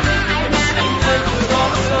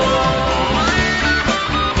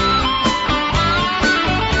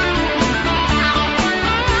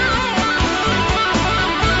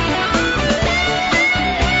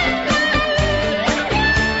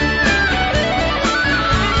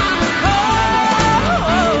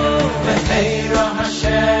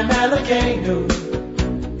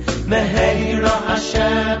 Meheira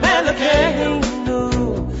Hashem Elokeinu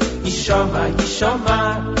Yishama Yishama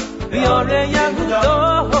V'yorei Yehudo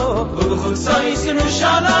U'chutzos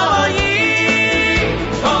Yerushalayim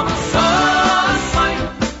Kol Chasai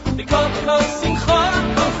B'kol Kol Simcha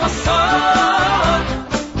Kol Chasai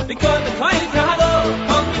B'kol Kol Kado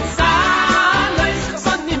Kol Mitzalei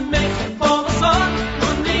Chasanim Mechim Kol Chasai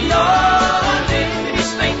U'niyoni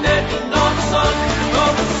V'nishnei Kol Chasai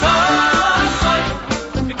Kol Chasai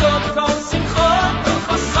B'kol Kol Simcha Kol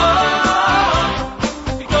Chasai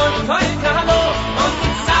B'kol Kol Kado Kol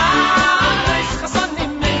Mitzalei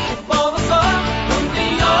Chasanim Mechim Kol Chasai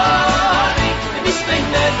U'niyoni V'nishnei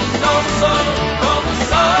Kol Chasai Kol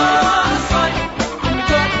Chasai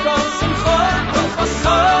B'kol Kol Simcha Kol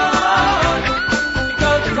Chasai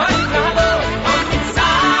B'kol Kol Kado Kol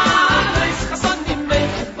Mitzalei Chasanim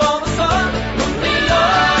Mechim Kol Chasai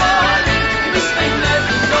U'niyoni V'nishnei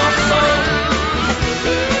Kol Chasai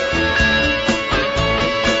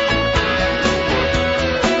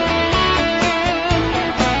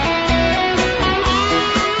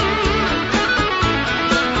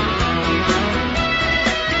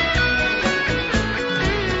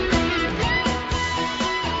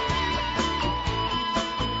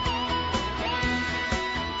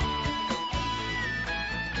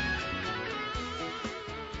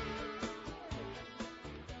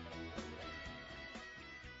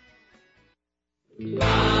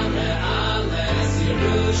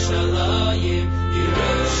Yerushalayim,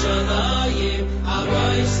 Yerushalayim,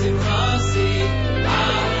 Aroy Simchasi.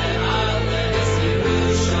 Ale, ale,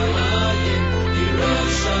 Yerushalayim,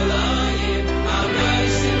 Yerushalayim, Aroy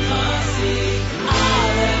Simchasi.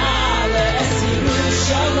 Ale, ale,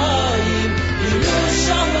 Yerushalayim,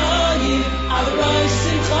 Yerushalayim, Aroy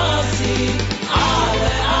Simchasi.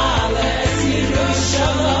 Ale, ale,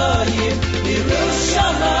 Yerushalayim,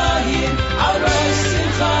 Yerushalayim, Aroy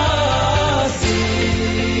Simchasi.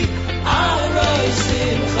 Aroy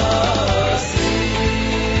Simchasi.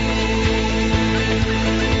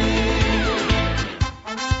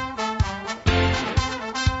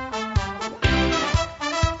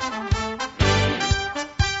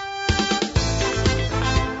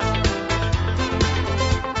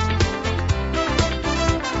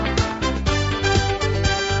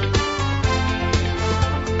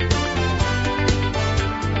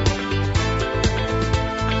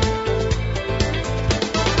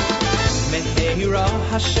 Meheira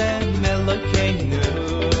Hashem Elokeinu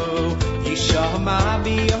Yishama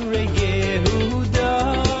B'yorei Yehuda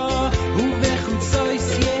U'bechutzos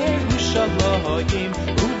Yerushalayim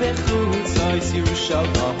U'bechutzos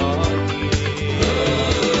Yerushalayim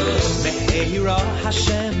Meheira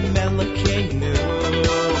Hashem Elokeinu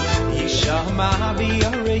Yishama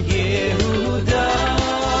B'yorei Yehuda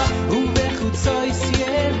U'bechutzos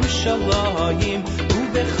Yerushalayim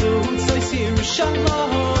U'bechutzos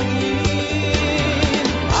Yerushalayim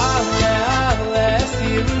Ale, ale,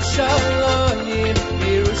 Yerushalayim,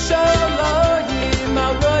 Yerushalayim,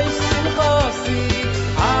 Aroy Simchasi.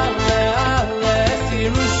 Ale, ale,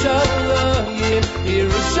 Yerushalayim,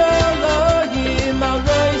 Yerushalayim,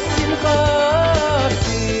 Aroy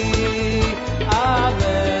Simchasi.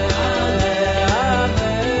 Ale, ale,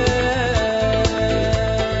 ale.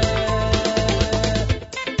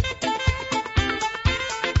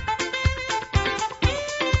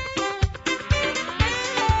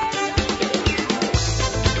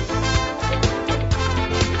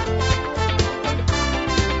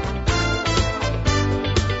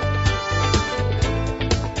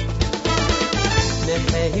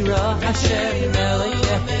 Meheira Hashem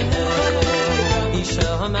Elokeinu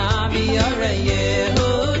Yishama B'yorei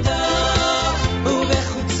Yehuda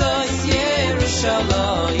U'bechutzos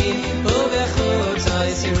Yerushalayim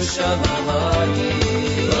U'bechutzos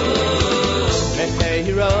Yerushalayim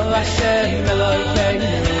Meheira Hashem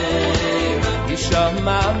Elokeinu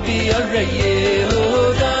Yishama B'yorei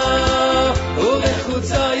Yehuda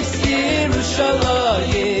U'bechutzos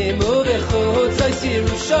Yerushalayim U'bechutzos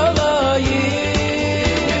Yerushalayim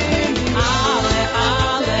Ale,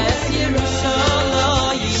 ale,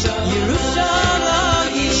 Yerushalayim,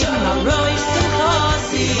 Yerushalayim, Aroy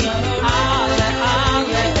Simchasi. Ale,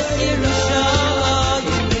 ale,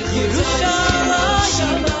 Yerushalayim,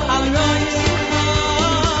 Yerushalayim, Aroy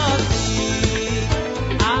Simchasi.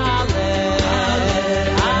 Ale,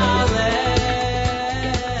 ale.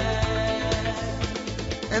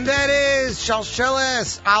 And that is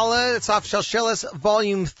Shalsheles Ale. It's off Shalsheles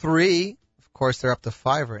Volume 3. Of course, they're up to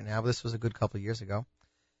 5 right now, but this was a good couple of years ago.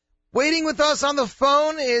 Waiting with us on the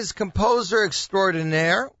phone is composer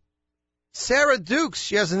extraordinaire Sarah Dukes.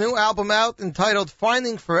 She has a new album out entitled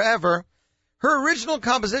Finding Forever. Her original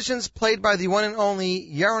compositions played by the one and only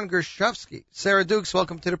Yaron Gershovsky. Sarah Dukes,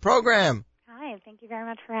 welcome to the program. Hi, thank you very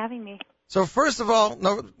much for having me. So first of all,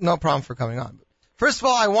 no problem for coming on. First of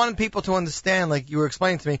all, I wanted people to understand, like you were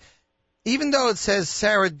explaining to me, even though it says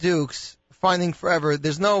Sarah Dukes, Finding Forever,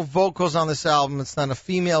 there's no vocals on this album. It's not a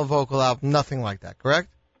female vocal album, nothing like that,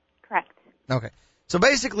 correct? Correct. Okay. So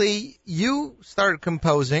basically, you started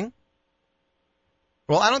composing.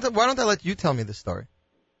 Well, why don't I let you tell me the story?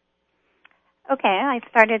 Okay, I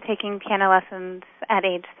started taking piano lessons at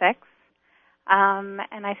age 6,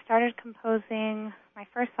 and I started composing. My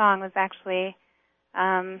first song was actually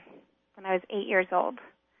when I was 8 years old.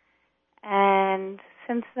 And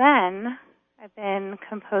since then, I've been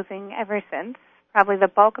composing ever since. Probably the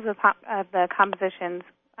bulk of the compositions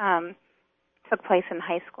took place in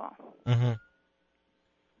high school. Mm-hmm.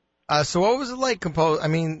 So what was it like I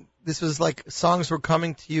mean, this was like songs were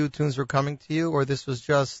coming to you, tunes were coming to you, or this was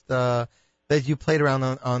just that you played around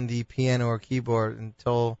on the piano or keyboard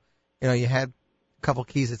until, you had a couple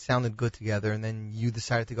keys that sounded good together, and then you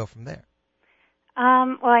decided to go from there?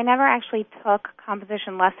 Well, I never actually took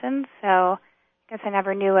composition lessons, so I guess I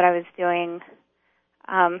never knew what I was doing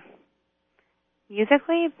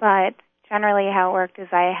musically, but generally how it worked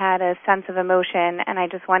is I had a sense of emotion, and I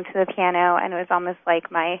just went to the piano, and it was almost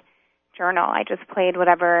like my journal. I just played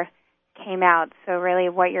whatever came out. So really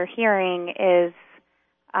what you're hearing is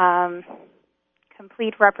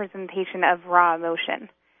complete representation of raw emotion.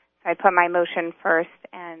 So I put my emotion first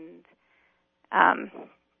and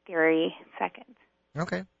theory second.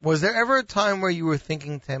 Okay. Was there ever a time where you were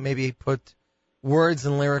thinking to maybe put words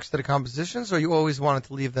and lyrics to the compositions, or you always wanted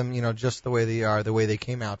to leave them, just the way they are, the way they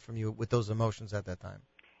came out from you with those emotions at that time?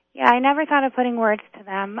 Yeah, I never thought of putting words to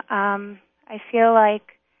them. I feel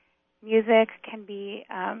like music can be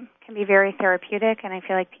very therapeutic, and I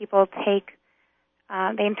feel like people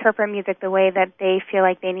they interpret music the way that they feel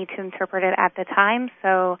like they need to interpret it at the time.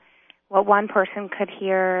 So what one person could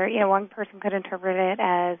hear, one person could interpret it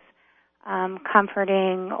as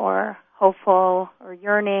comforting or hopeful or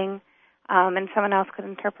yearning, and someone else could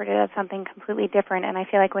interpret it as something completely different. And I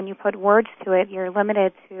feel like when you put words to it, you're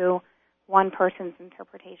limited to one person's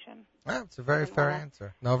interpretation. That's a very fair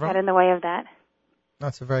answer. Nova? Get in the way of that.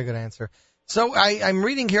 That's a very good answer. So I'm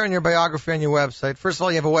reading here in your biography on your website. First of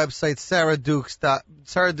all, you have a website,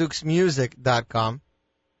 SarahDukes.com.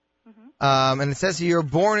 Mm-hmm. And it says you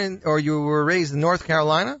were raised in North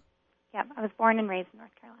Carolina? Yeah, I was born and raised in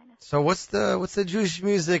North Carolina. So what's the Jewish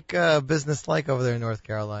music business like over there in North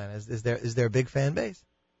Carolina? Is there a big fan base?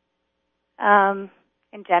 In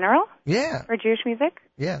general? Yeah. For Jewish music?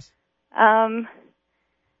 Yes. I'm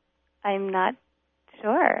not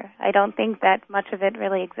sure. I don't think that much of it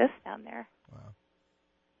really exists down there.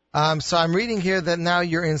 Wow. So I'm reading here that now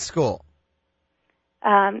you're in school. No,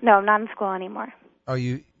 I'm not in school anymore. Oh,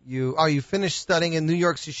 you finished studying at New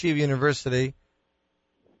York's Yeshiva University?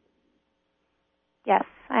 Yes,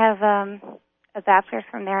 I have a bachelor's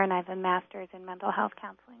from there, and I have a master's in mental health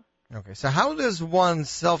counseling. Okay, so how does one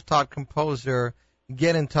self-taught composer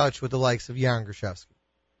get in touch with the likes of Yaron Gershovsky?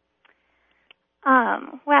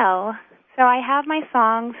 Well, so I have my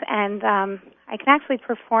songs, and I can actually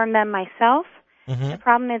perform them myself. Mm-hmm. The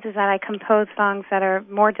problem is that I compose songs that are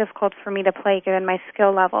more difficult for me to play given my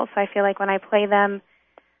skill level. So I feel like when I play them,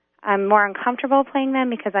 I'm more uncomfortable playing them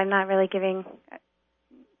because I'm not really doing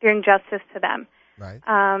justice to them. Right. So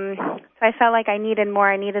I felt like I needed more.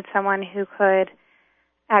 I needed someone who could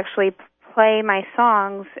actually play my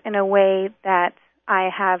songs in a way that I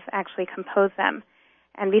have actually composed them.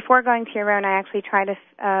 And before going to Yaron, I actually tried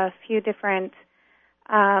a few different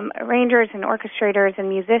arrangers and orchestrators and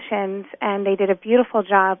musicians, and they did a beautiful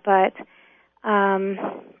job, but I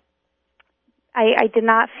did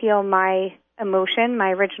not feel my emotion, my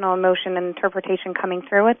original emotion and interpretation coming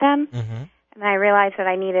through with them. Mm-hmm. And I realized that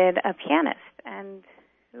I needed a pianist, and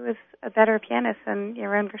who was a better pianist than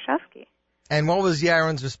Yaron Gershovsky? And what was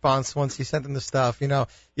Yaron's response once you sent him the stuff?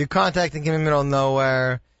 You're contacting him in the middle of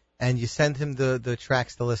nowhere, and you sent him the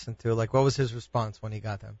tracks to listen to. Like, what was his response when he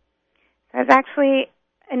got them? I was actually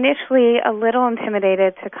initially a little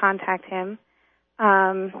intimidated to contact him,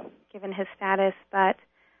 given his status, but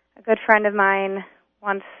a good friend of mine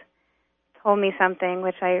once told me something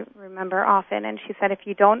which I remember often, and she said, if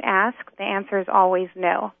you don't ask, the answer is always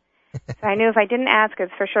no. So I knew if I didn't ask,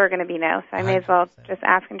 it's for sure going to be no, so I may as well just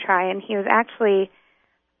ask and try. And he was actually,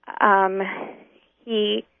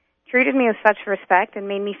 he treated me with such respect and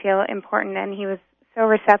made me feel important, and he was so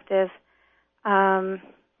receptive to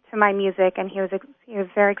my music, and he was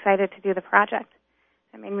very excited to do the project.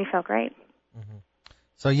 It made me feel great. Mm-hmm.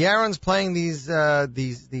 So Yaron's playing these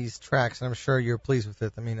tracks, and I'm sure you're pleased with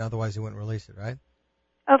it. I mean, otherwise you wouldn't release it, right?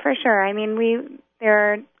 Oh, for sure. I mean,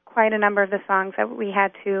 there are quite a number of the songs that we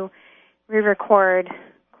had to re-record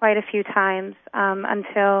quite a few times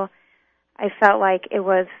until I felt like it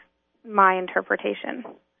was my interpretation.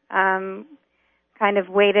 Kind of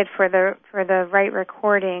waited for the right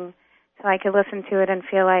recording so I could listen to it and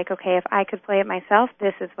feel like, okay, if I could play it myself,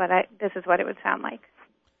 this is what it would sound like.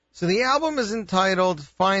 So the album is entitled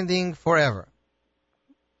Finding Forever.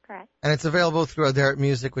 Correct. And it's available through Aderet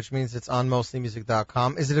Music, which means it's on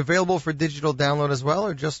mostlymusic.com. Is it available for digital download as well,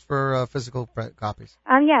 or just for physical copies?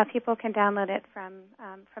 Yeah, people can download it from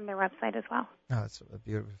their website as well. Oh, that's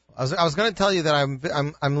beautiful. I was going to tell you that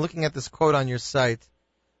I'm looking at this quote on your site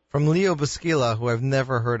from Leo Baskila, who I've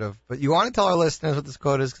never heard of. But you want to tell our listeners what this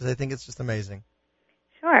quote is, because I think it's just amazing.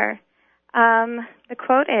 Sure. The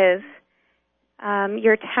quote is,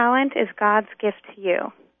 your talent is God's gift to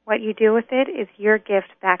you. What you do with it is your gift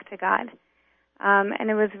back to God. And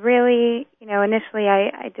it was really, initially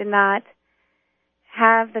I did not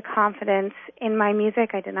have the confidence in my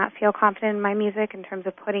music. I did not feel confident in my music in terms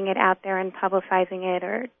of putting it out there and publicizing it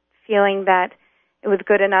or feeling that it was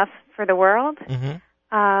good enough for the world. Mm-hmm.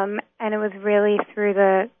 And it was really through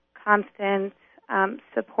the constant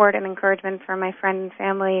support and encouragement from my friend and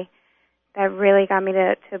family that really got me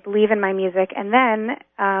to believe in my music. And then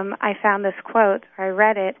I found this quote, or I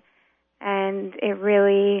read it, and it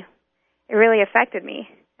really affected me.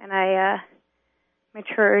 And I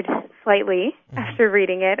matured slightly after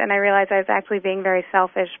reading it, and I realized I was actually being very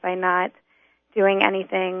selfish by not doing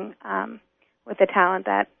anything with the talent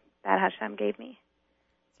that Hashem gave me.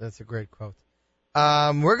 That's a great quote.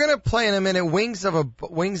 We're going to play in a minute Wings of a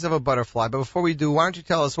Butterfly, but before we do, why don't you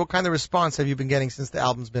tell us what kind of response have you been getting since the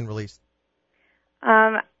album's been released?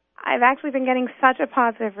 I've actually been getting such a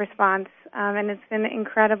positive response, and it's been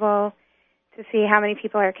incredible to see how many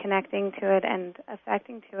people are connecting to it and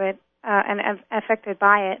affected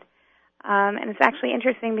by it. And it's actually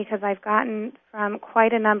interesting because I've gotten from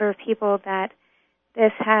quite a number of people that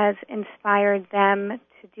this has inspired them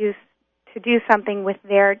to do something with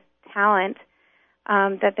their talent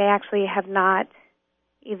that they actually have not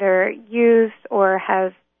either used or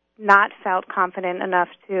have not felt confident enough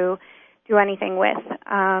to do anything with.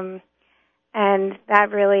 And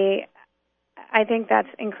that really, I think that's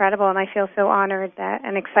incredible, and I feel so honored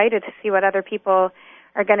and excited to see what other people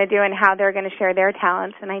are going to do and how they're going to share their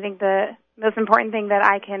talents. And I think the most important thing that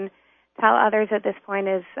I can tell others at this point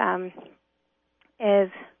is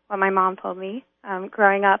what my mom told me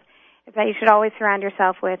growing up, is that you should always surround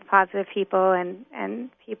yourself with positive people and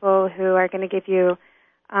people who are going to give you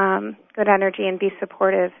good energy and be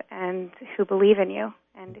supportive and who believe in you.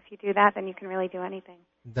 And if you do that, then you can really do anything.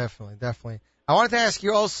 Definitely. I wanted to ask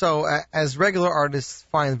you also, as regular artists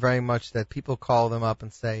find very much that people call them up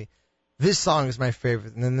and say, this song is my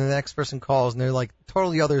favorite, and then the next person calls and they're like,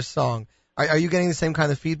 totally other song. Are you getting the same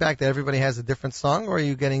kind of feedback that everybody has a different song, or are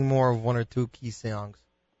you getting more of one or two key songs?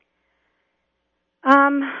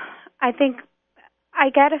 I think I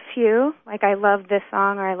get a few, like I love this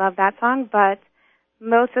song or I love that song, but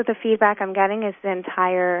most of the feedback I'm getting is the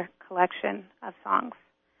entire collection of songs.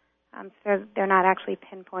 So they're not actually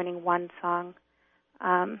pinpointing one song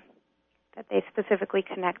that they specifically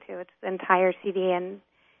connect to. It's the entire CD, and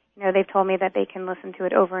they've told me that they can listen to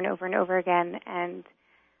it over and over and over again, and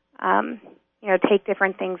take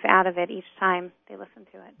different things out of it each time they listen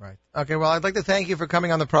to it. Right. Okay. Well, I'd like to thank you for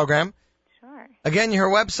coming on the program. Sure. Again, her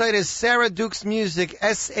website is Sarah Dukes Music,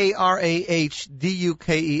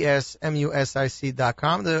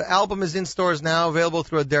 SarahDukesMusic.com. The album is in stores now, available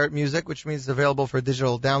through Aderet Music, which means it's available for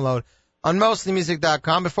digital download on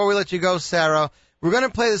mostlymusic.com. Before we let you go, Sarah, we're going to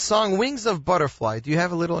play the song Wings of Butterfly. Do you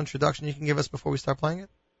have a little introduction you can give us before we start playing it?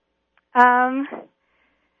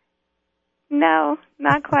 No,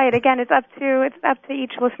 not quite. Again, it's up to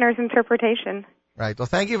each listener's interpretation. Right. Well,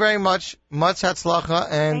 thank you very much. Mutz Hatzlacha.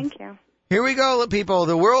 And thank you. Here we go, people.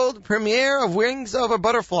 The world premiere of Wings of a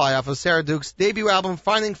Butterfly off of Sarah Dukes' debut album,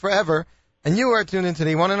 Finding Forever. And you are tuned into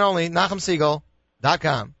the one and only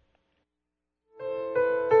NachumSiegel.com.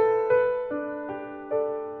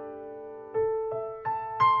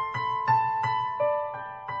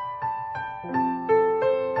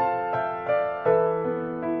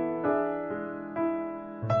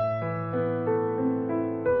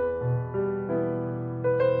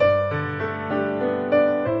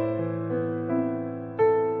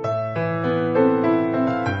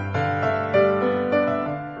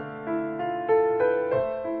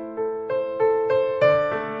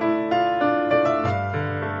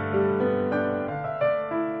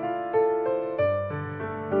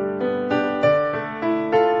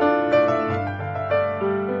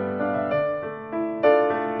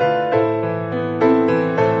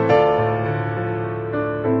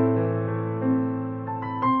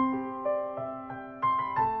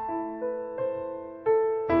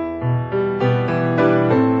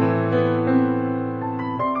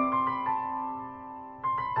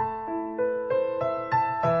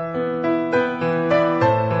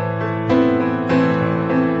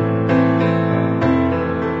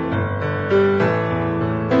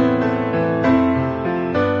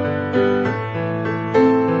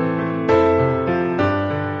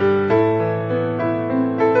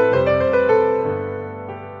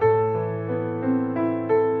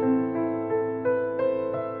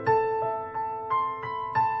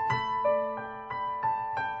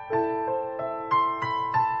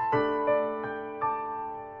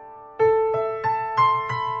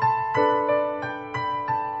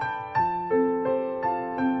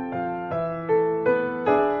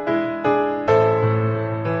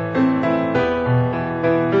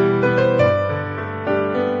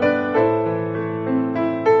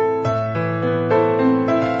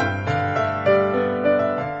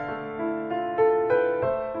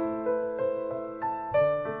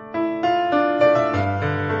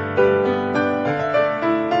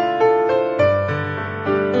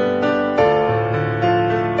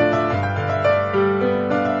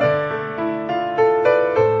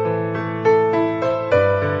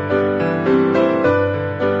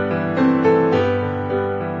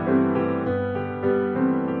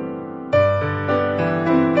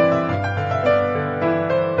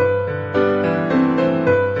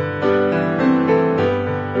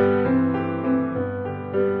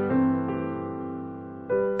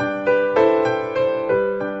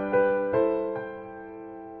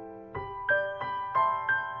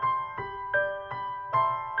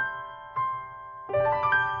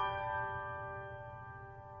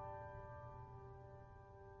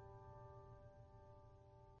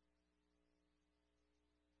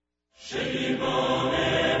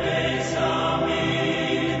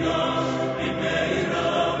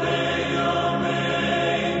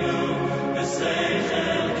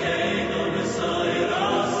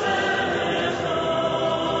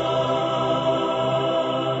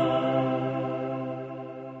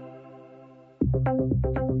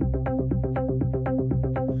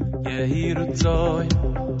 Yehirutzoy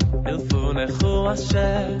Ilfunechu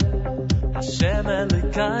Hashem Hashem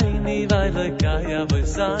Elokeini V'Elokai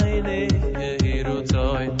Avosaini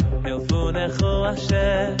Yehirutzoy Ilfunechu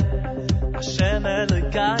Hashem Hashem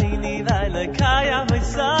Elokeini V'Elokai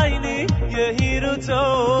Avosaini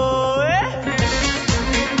Yehirutzoy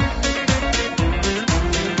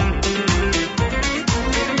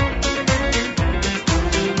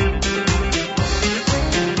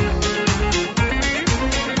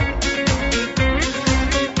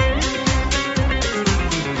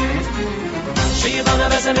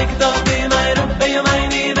Mikdash b'mayru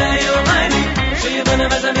b'yomayni b'yomayni Sheyivana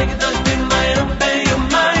v'za mikdash b'mayru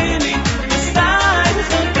b'yomayni B'sayin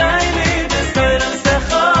chulkayni b'soyro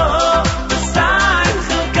secho B'sayin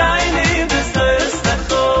chulkayni b'soyro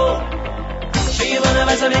secho Sheyivana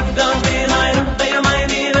v'za mikdash b'mayru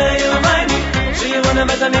b'yomayni b'yomayni Sheyivana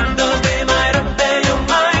v'za mikdash b'mayru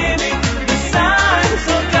b'yomayni B'sayin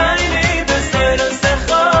chulkayni b'soyro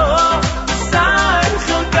secho B'sayin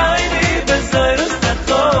chulkayni b'soyro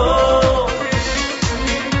secho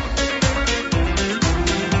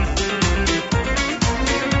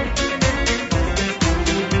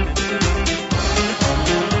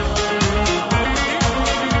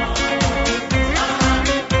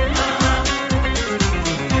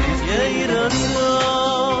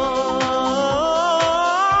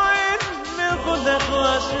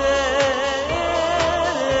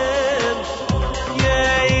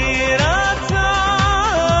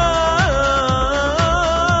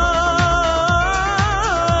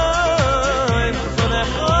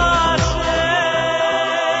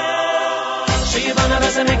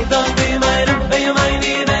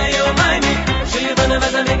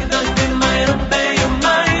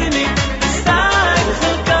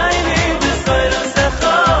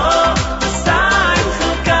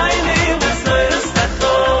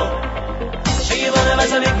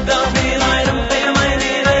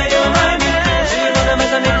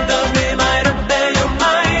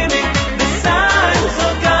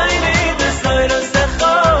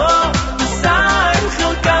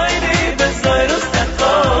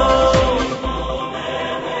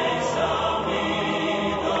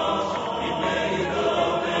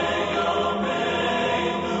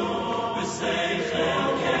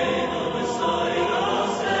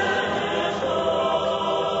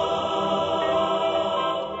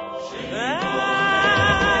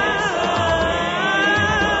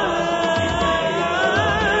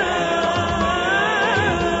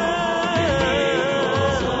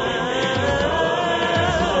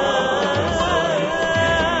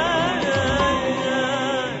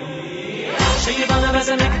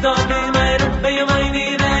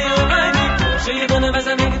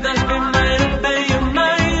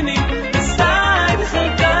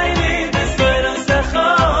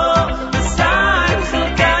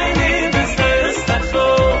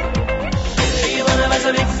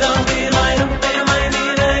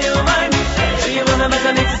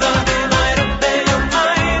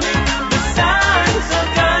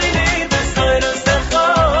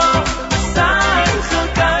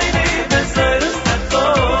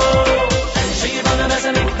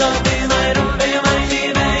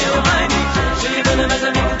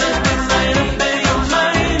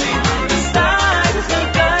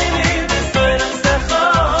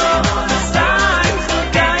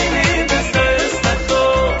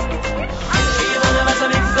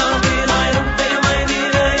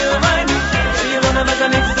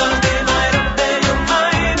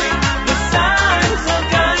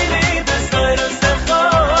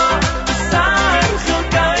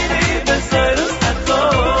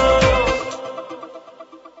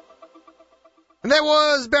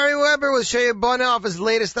Off his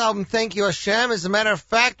latest album, Thank You Hashem. As a matter of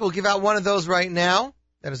fact, we'll give out one of those right now.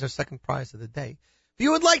 That is our second prize of the day. If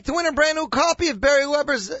you would like to win a brand new copy of Barry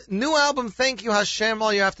Weber's new album, Thank You Hashem,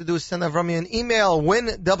 all you have to do is send Avrami an email,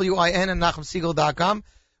 winwin@NachumSiegel.com.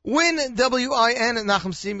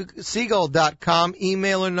 Winwin@NachumSiegel.com.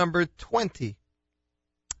 Emailer number 20.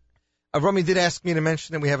 Avrami did ask me to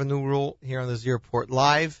mention that we have a new rule here on the Z Report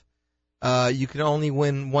Live. You can only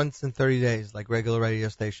win once in 30 days, like regular radio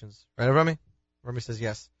stations. Right, Avrami? Avrami says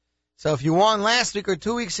yes. So if you won last week or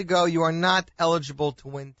 2 weeks ago, you are not eligible to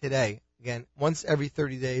win today. Again, once every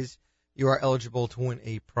 30 days, you are eligible to win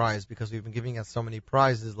a prize because we've been giving out so many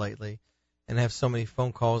prizes lately and have so many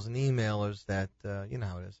phone calls and emailers that, you know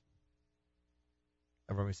how it is.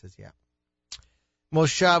 Avrami says yeah.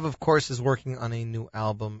 Moshav, of course, is working on a new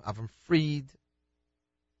album. Avram Fried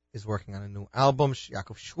is working on a new album.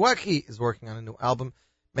 Yaakov Shweki is working on a new album.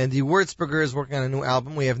 Mandy Wurzberger is working on a new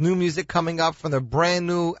album. We have new music coming up from the brand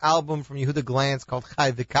new album from Yehuda Glantz called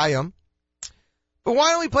Chai V'Kayim. But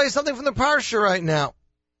why don't we play something from the Parsha right now?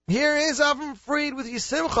 Here is Avram Fried with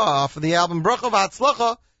Yisimcha off of the album Bracha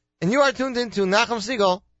V'Atzlacha, and you are tuned into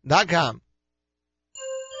NachumSiegel.com.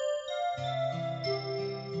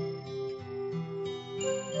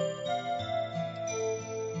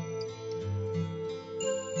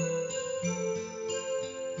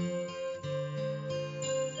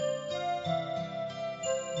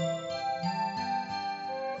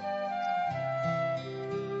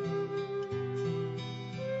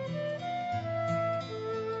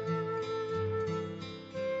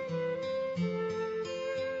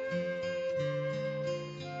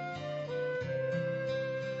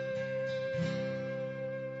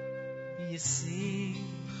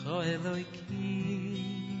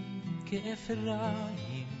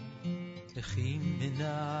 Ephraim, Lechim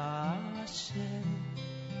Menashe.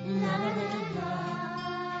 Na na na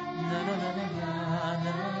na na na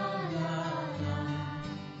na na na.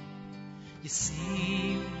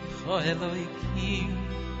 Yisim Cho Elokim,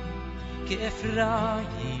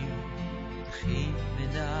 Ephraim, Lechim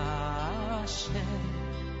Menashe.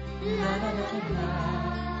 Na na na na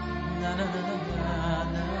na na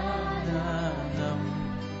na na.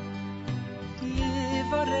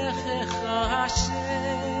 Yivarechecha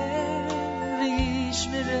Hashem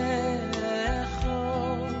v'yishmerecha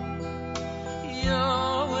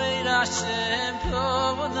Yoed Hashem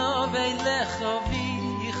pono v'eilecha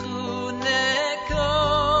v'yichuneka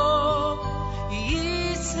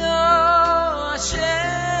Yisa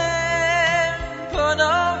Hashem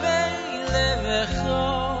pono v'eilecha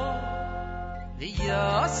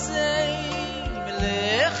v'yasei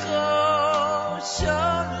melecha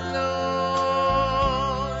shalom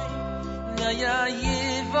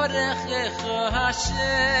Yivarechecha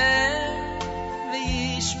Hashem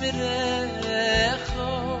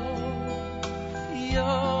v'yishmerecha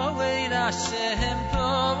Yoed Hashem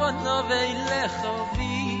pono v'eilecha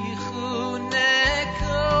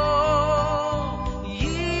v'yichuneka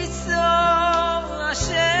Yisa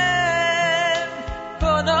Hashem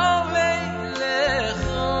pono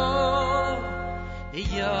v'eilecha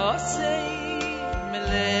Yasei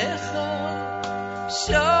melecha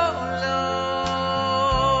shalom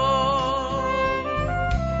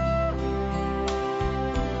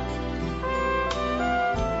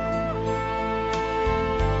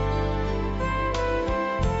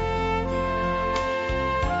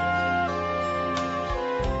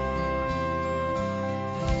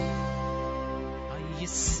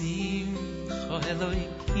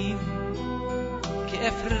Elohim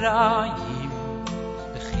Ephraim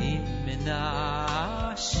Lechim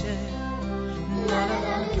Menashe Na na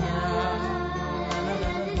na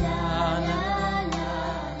na na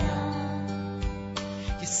na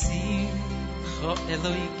Yisim Cho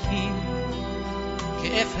Elohim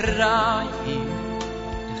Ephraim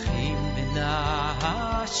Lechim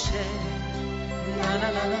Menashe Na na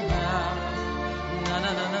na na na na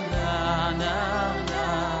na na na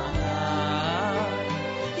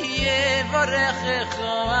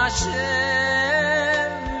Yevarechecha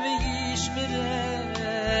Hashem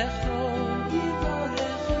v'yishmerecha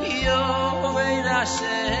Yoed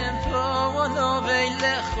Hashem pono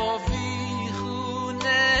v'eilecha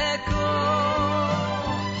v'yichuneka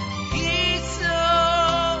Yisa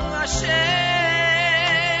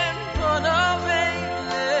Hashem pono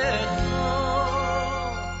v'eilecha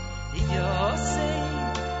Yosei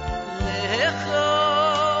lecha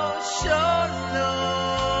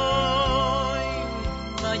shalom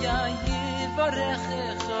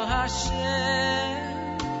Yivarechecha Hashem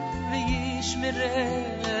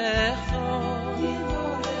v'yishmerecha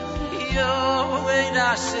Yoed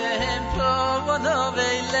Hashem pono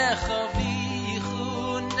v'eilecha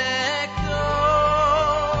v'yichuneka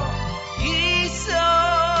Yisa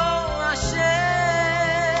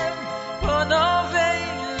Hashem pono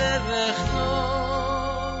v'eilecha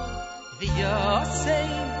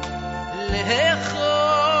v'yasei lecha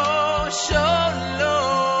shalom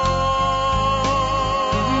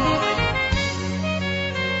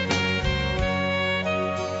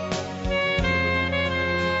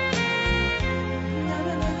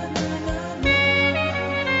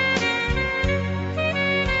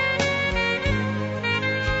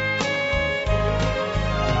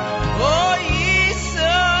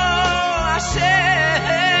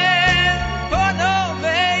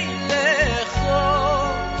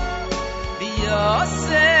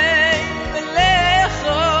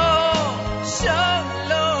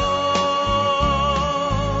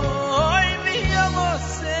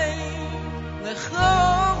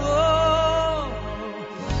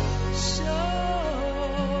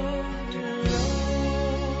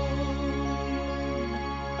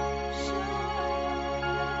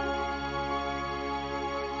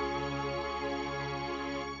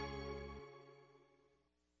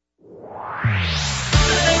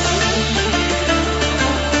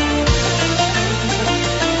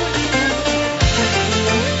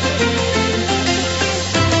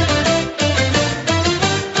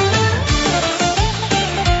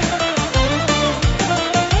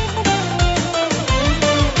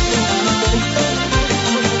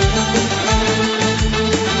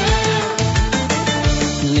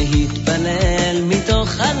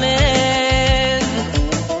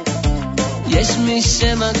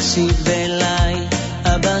מקשיב אליי,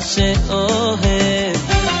 אבא שאוהב,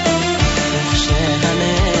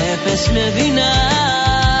 וכשהנפש מבינה,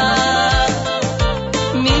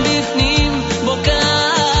 מבפנים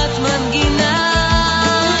בוקעת מנגינה.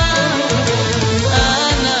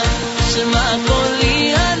 אנא שמע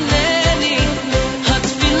קולי ענני,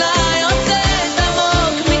 התפילה יוצאת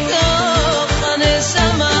עמוק מתוך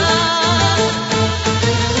הנשמה.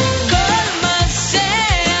 כל מה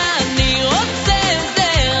שאני רוצה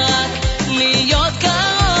זה רק להיות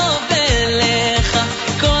קרוב אליך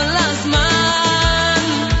כל הזמן.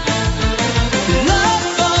 לא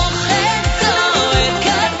פוחד, צועד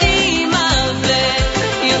קדימה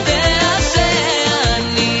ויודע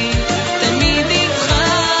שאני תמיד איתך.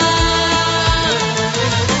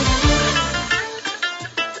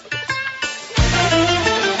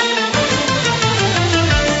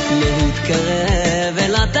 להתקרב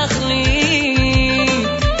אל התכלית,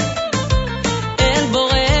 אל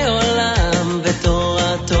בורא עולם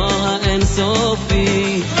ותורתו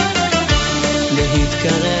האינסופית.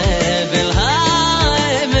 להתקרב אל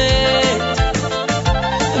האמת,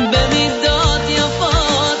 במידות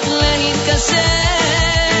יפות להתקשט.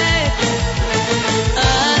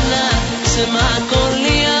 אנא שמע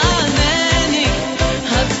קולי ענני,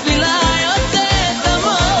 התפילה יוצאת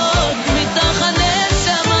עמוק מתוך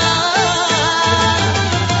הנשמה.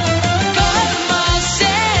 כל מה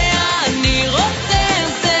שאני רוצה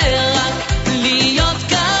זה רק להיות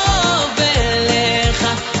קרוב אליך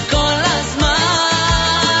כל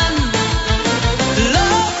הזמן.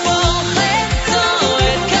 לא פוחד,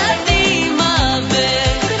 צועד קדימה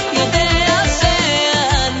ויודע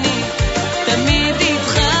שאני תמיד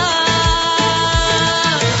איתך.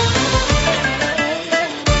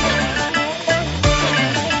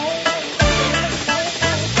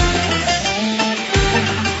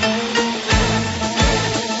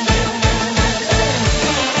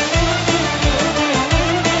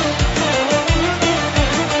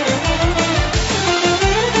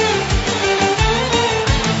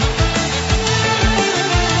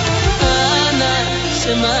 אנא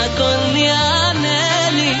שמע קולי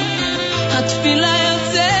ענני, התפילה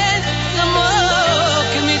יוצאת עמוק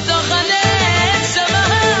מתוך הנשמה.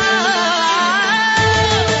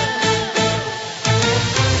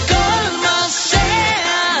 כל מה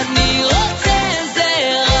שאני רוצה זה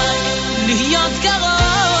רק להיות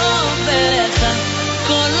קרוב אליך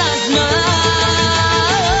כל הזמן.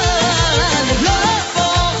 לא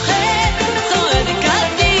פוחד, צועד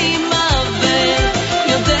קדימה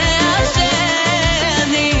ויודע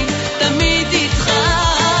שאני תמיד איתך.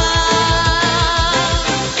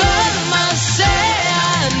 כל מה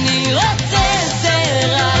שאני רוצה זה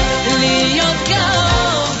רק להיות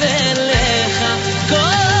קרוב אליך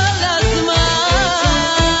כל הזמן.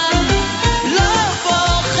 לא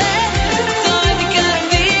פוחד, צועד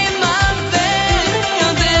קדימה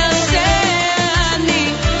ויודע שאני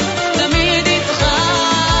תמיד איתך,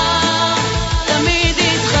 תמיד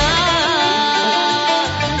איתך.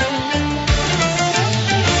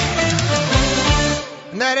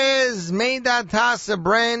 And that is Meidat Tas, a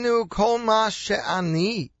brand new Kol Ma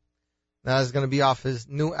She'ani. That is going to be off his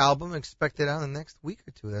new album, expected out in the next week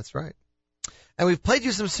or two. That's right. And we've played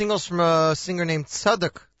you some singles from a singer named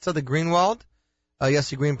Tzadok Greenwald,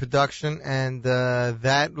 Yossi Green production, and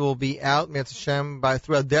that will be out, Mi'at Hashem,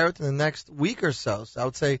 throughout Derek in the next week or so. So I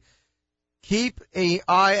would say keep an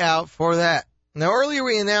eye out for that. Now, earlier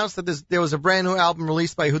we announced that there was a brand new album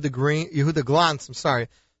released by Yehuda Glantz.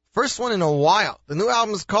 First one in a while. The new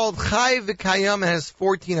album is called Chai V'Kayam and has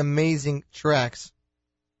 14 amazing tracks.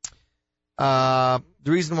 The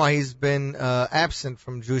reason why he's been absent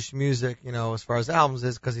from Jewish music, as far as albums,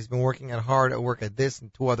 is because he's been working hard at work at this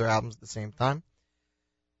and 2 other albums at the same time.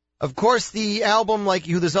 Of course, the album, like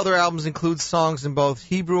Yehuda's other albums, includes songs in both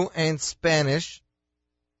Hebrew and Spanish.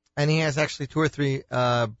 And he has actually 2 or 3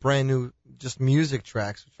 brand new just music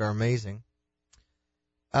tracks, which are amazing.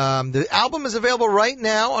 The album is available right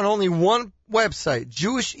now on only one website,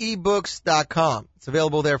 JewishEbooks.com. It's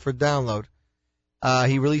available there for download.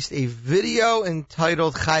 He released a video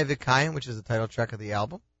entitled Chai V'Kayim, which is the title track of the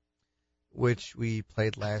album, which we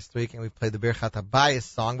played last week, and we played the Birchat Habayis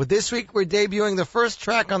song. But this week we're debuting the first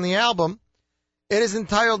track on the album. It is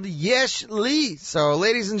entitled Yesh Li. So,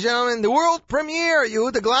 ladies and gentlemen, the world premiere,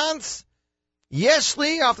 Yehuda Glantz, Yesh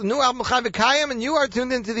Li, off the new album Chai V'Kayim, and you are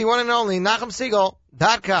tuned into the one and only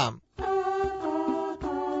NachumSegal.com.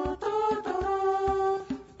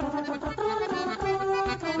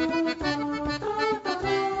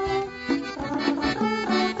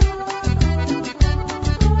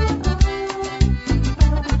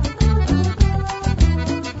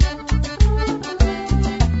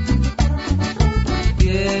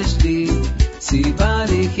 Yeah.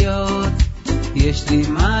 לי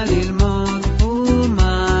מה ללמוד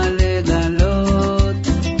ומה לגלות,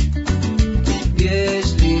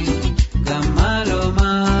 יש לי גם מה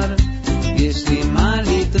לומר, יש לי מה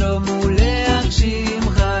לתרום ולהגשים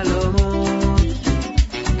חלומות.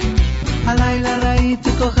 הלילה ראיתי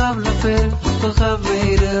כוכב נופל, כוכב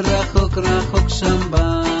מאיר רחוק רחוק שם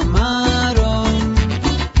במרום.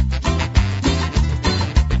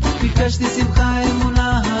 ביקשתי שמחה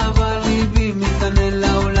אמונה, אבל ליבי מתכנן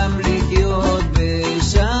לעולם לחיות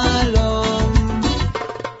בשלום.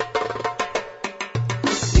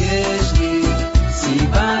 יש לי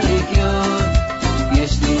סיבה לחיות,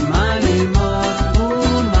 יש לי מה ללמוד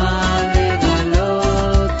ומה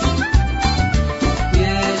לגלות,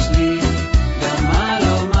 יש לי גם מה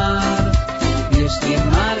לומר, יש לי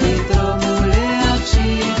מה לתרום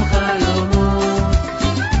ולהגשים חלומות.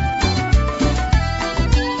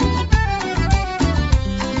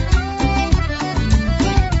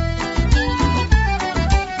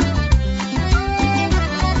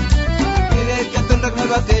 ילד קטן רק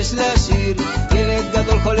מבקש לשיר, ילד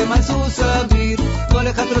גדול חולם על סוס אוויר, כל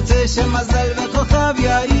אחד רוצה שמזל וכוכב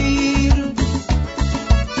יאיר.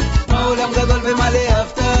 העולם גדול ומלא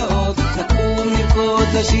הפתעות, לקום לרקוד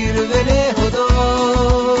לשיר ולהודות.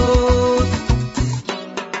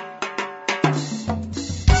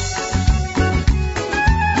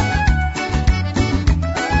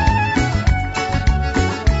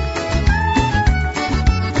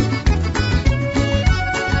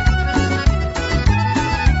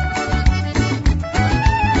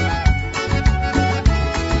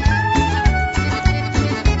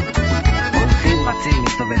 הולכים, רצים,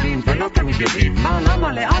 מסתובבים ולא תמיד יודעים מה,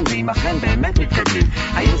 למה, לאן, ואם אכן באמת מתקדמים.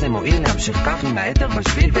 האם זה מועיל להמשיך כך מן היתר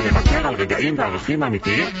בשביל ולוותר על רגעים וערכים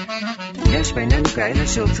אמיתיים? יש בינינו כאלה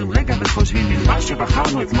שעוצרים רגע וחושבים אם מה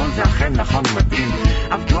שבחרנו אתמול זה אכן נכון ומתאים.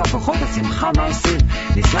 עבדו הכוחות השמחה, מה עושים?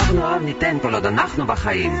 נסלחנו עוד ניתן כל עוד אנחנו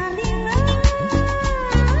בחיים.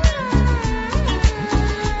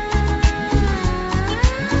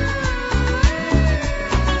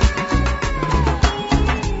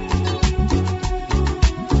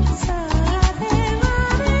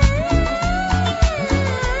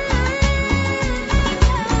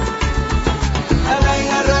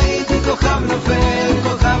 הלילה ראיתי כוכב נופל,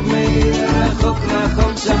 כוכב מאיר רחוק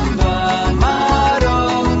רחוק שם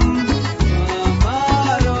במרום.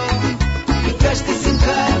 ביקשתי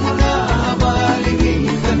שמחה אמונה, אבל ליבי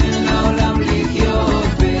מתכנן לעולם לחיות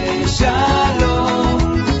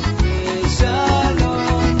בשלום,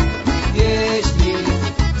 בשלום. יש לי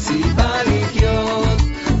סיבה לחיות,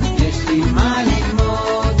 יש לי מה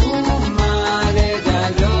ללמוד ומה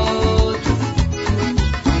לגלות,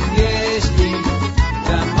 יש לי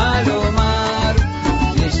גם מה לומר,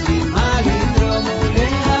 יש לי מה לתרום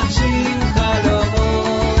ולהגשים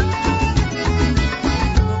חלומות.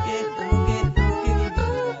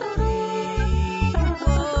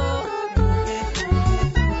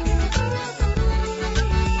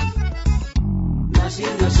 נשיר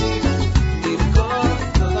נשיר לרקוד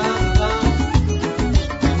תודה תודה,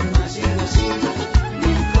 נשיר נשיר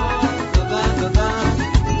לרקוד תודה תודה,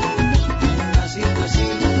 נשיר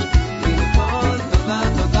נשיר לרקוד תודה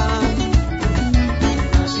תודה,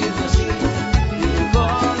 נשיר נשיר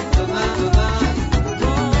לרקוד תודה תודה.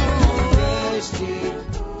 יש לי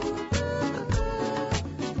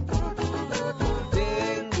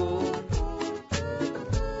טנגו,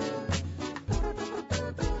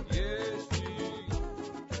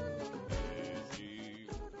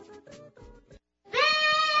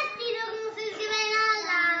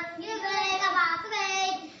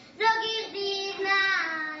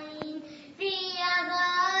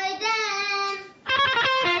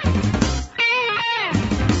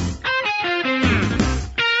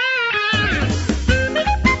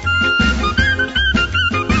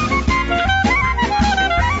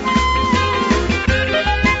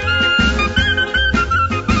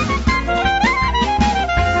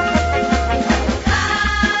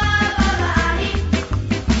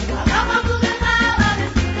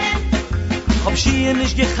 Hab sie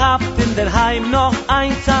nicht gehabt in der Heim noch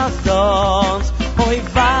eins als sonst. Hoi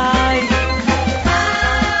wei.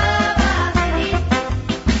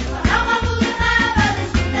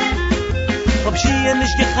 Hab sie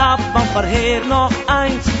nicht gehabt, man verheer noch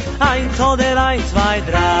eins oder 1, 2,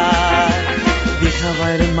 3. Ich hab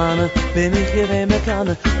eine Mann, wenn ich gewähme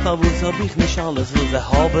kann, verwus hab ich nicht alles, was sie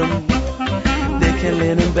haben. Die kann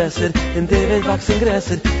lernen besser, in der Welt wachsen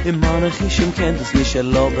größer, im Mann ich ihm kennt es nicht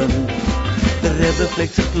erlauben. Der Rebbe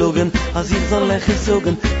pflegt sich klugen, als ich soll lächeln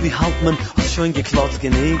sogen, wie halt man, als schon geklotzt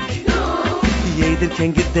genick. Jeder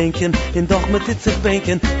kann gedenken, und doch mit sich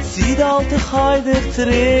bänken, sieht alte Heider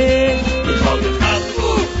zurück. Ich hab den Hand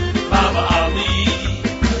auf, Baba Ali.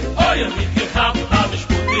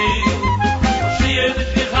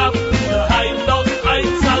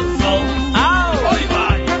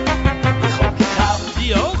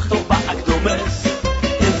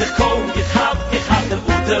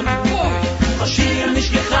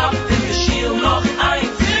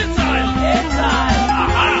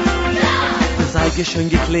 Morgen schon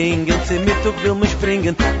geklingelt, zum Mittag will man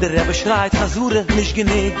springen. Der Rebbe schreit, Hasure, nicht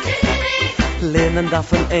genick. Lernen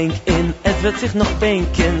davon eng in, es wird sich noch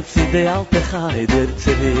denken, zieh die alte Heider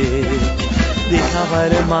zurück. Die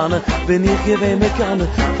Kawaii Mann, bin ich gewähnt mit Kanne,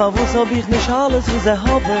 verwusst hab ich nicht alles, was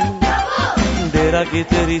haben. Der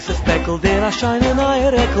Gitter ist ein Speckel, der erscheint ein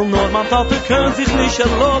Eierreckel, nur man Tate können sich nicht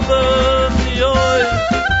erlauben, joi.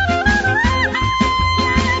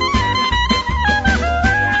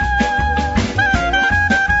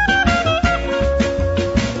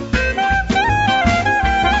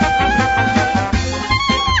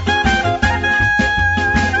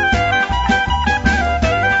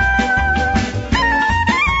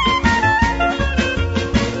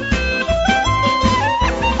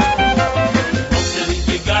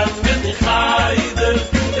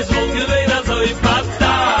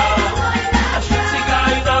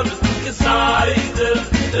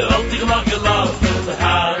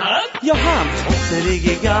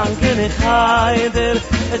 Gegangen in Heider,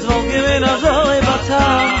 es wohl gewinn als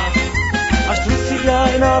Räubertag. Als du sie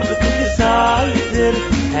gein Arbeit gesagt,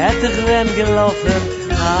 hätte ich wenn gelaufen.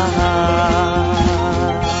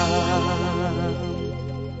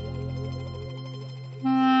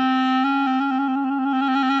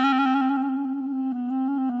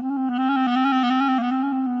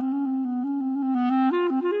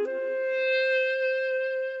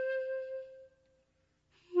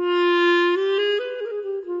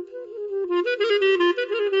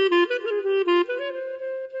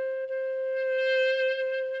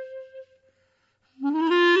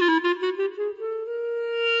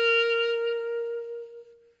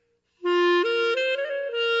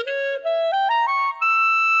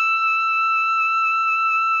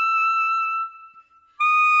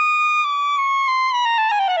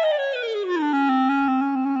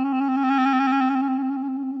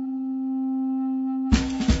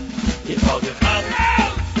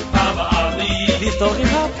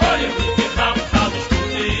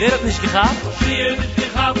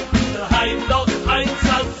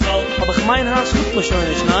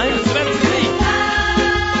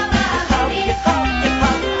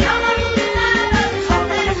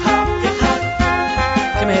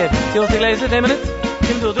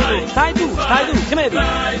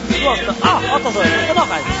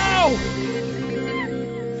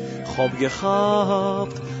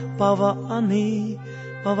 gehabt, Baba Ani,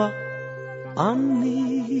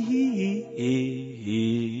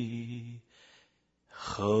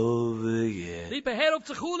 Liebe Herr op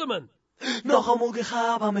zich Goedeman. Noch einmal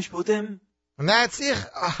gehabt, am Sputem. And that's Ich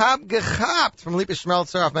hab gehabt from Lipa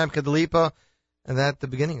Schmelzer off Memke de Lipa. And that, the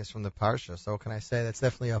beginning is from the Parsha. So what can I say? That's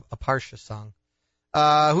definitely a Parsha song.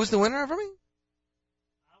 Who's the winner for me?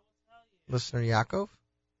 Listener Yaakov.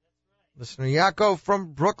 Listener Yaakov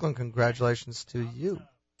from Brooklyn. Congratulations to you.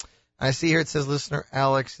 I see here it says listener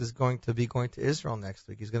Alex is going to Israel next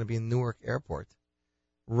week. He's going to be in Newark Airport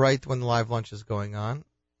right when the live lunch is going on.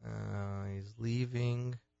 He's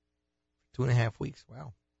leaving 2.5 weeks.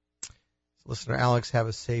 Wow. So listener Alex, have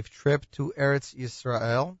a safe trip to Eretz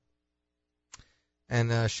Yisrael.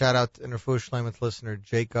 And shout out to Refuah Shleimah to listener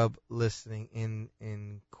Jacob listening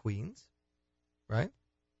in Queens. Right?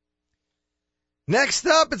 Next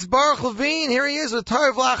up, it's Baruch Levine. Here he is with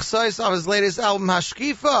Torah Vlachsais off his latest album,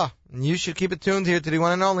 Hashkifa. And you should keep it tuned here to the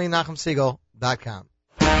one and only NachumSegal.com.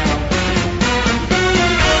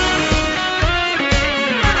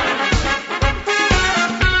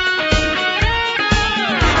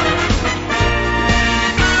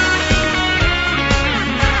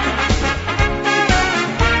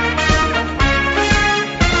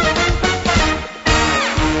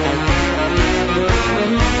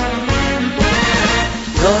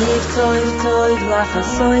 Toiv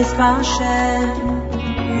lachasois b'Hashem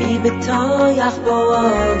mi b'toyach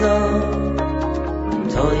bo'odo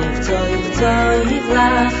Toiv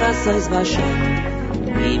lachasois b'Hashem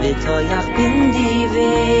mi b'toyach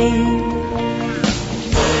b'ndivim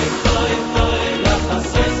Toiv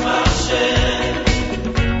lachasois b'Hashem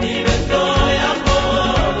mi b'toyach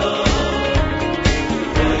bo'odo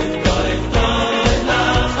Toiv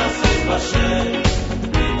lachasois b'Hashem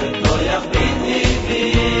mi b'toyach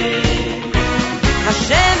b'ndivim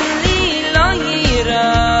Hashem li lo yira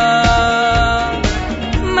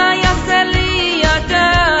ma yaseh li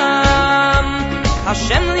adam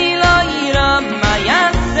Hashem li lo yira ma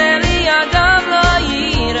yaseh li adam lo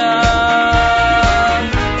yira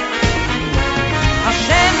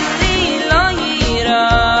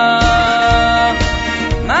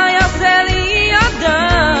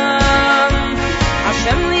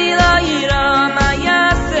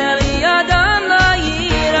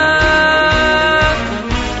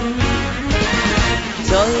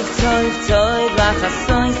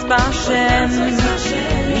לחסויס בשם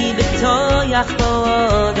מי בטויח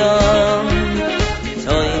בודום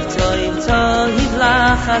טויב טויב טויב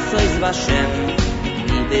לחסויס בשם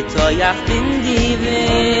מי בטויח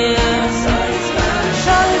בנדיבים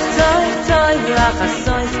טויב טויב טויב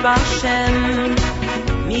לחסויס בשם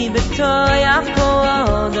מי בטויח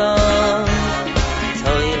בודום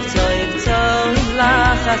טויב טויב טויב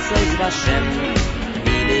לחסויס בשם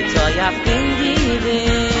Toyach bin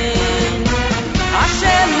divin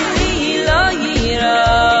Hashem li lo yira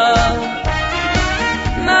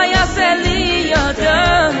Ma yaseh li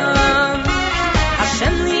adam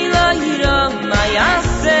Hashem li lo yira Ma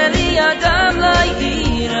yaseh li adam lo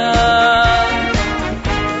yira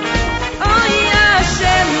Oy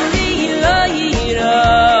Hashem li lo yira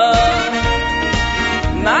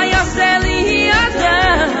Ma yaseh li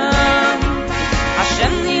adam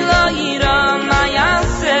Hashem li lo yira Ma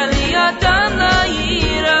yaseh li adam lo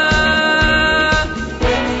yira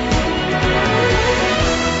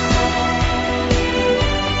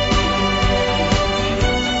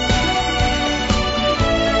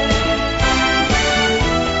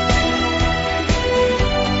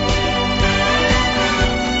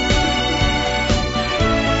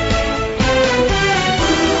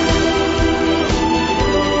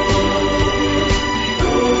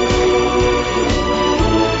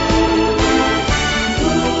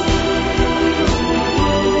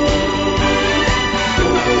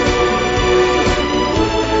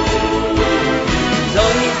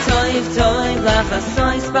Toiv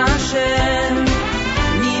lachasois bashem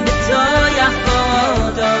mi betoyach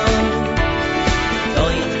bodom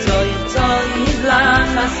Toiv toiv toiv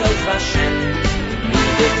lachasois bashem mi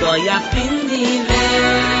betoyach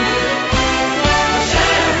bindivim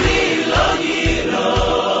Hashem li lo yiro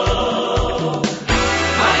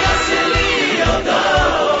ma yaseh li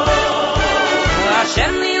adam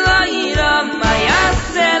Hashem li lo yiro ma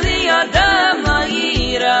yaseh li adam lo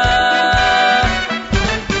yiro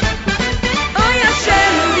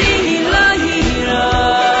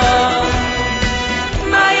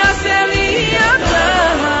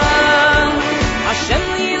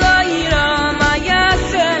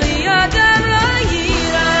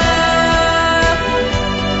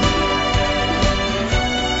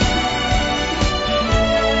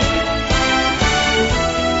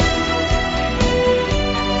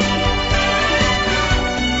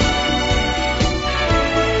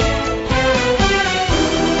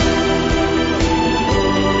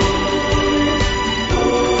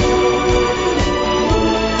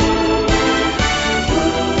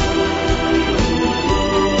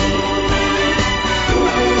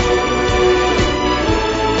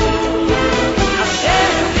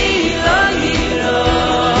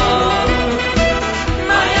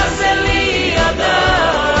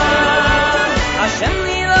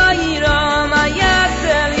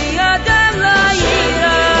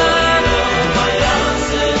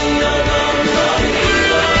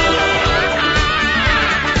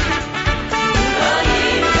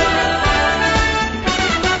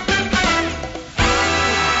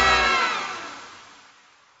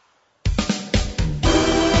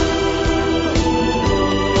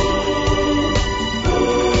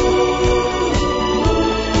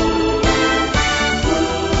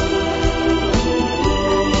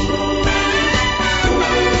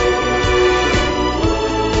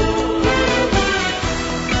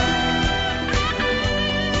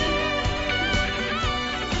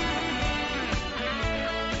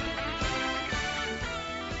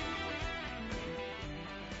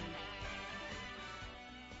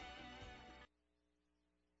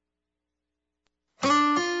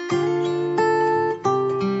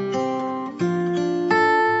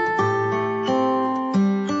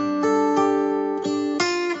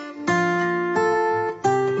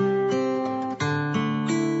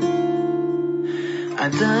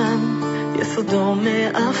אדם יסודו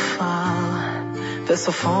מעפר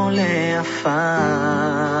וסופו לעפר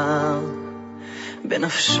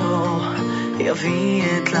בנפשו יביא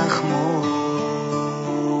את לחמו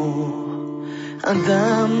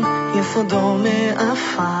אדם יסודו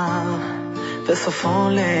מעפר וסופו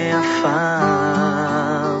לעפר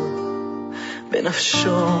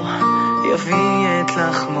בנפשו יביא את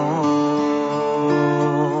לחמו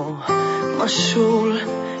משול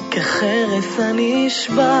כחרס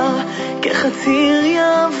הנשבר, כחציר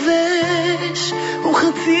יבש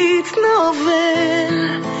וחצית נובר,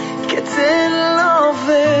 כצל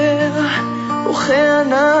עובר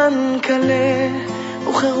וכענן קלה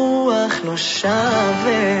וכרוח נושבת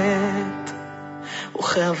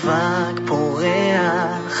וכאבק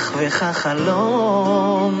פורח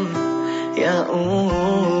וכחלום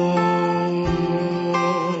יעור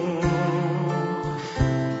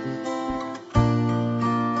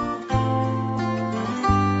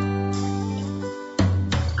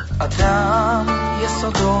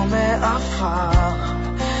עפר,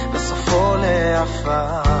 בסופו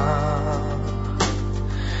לעפר.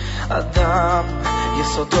 אדם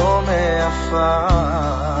יסודו מעפר,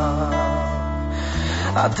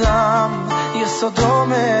 אדם יסודו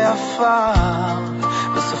מעפר,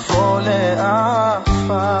 בסופו לעפר.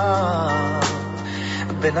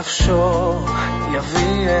 בנפשו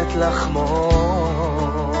יביא את לחמו,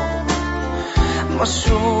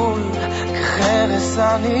 משול כחרס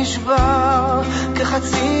הנשבר,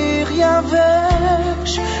 כחציר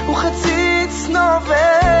יבש וחציץ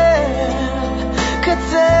נובר,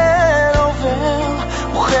 כצל עובר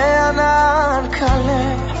וכענן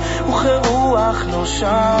קלה וכרוח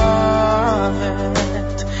נושבת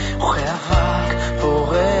וכאבק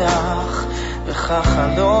פורח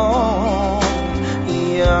וכחלום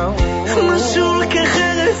יעוף. משול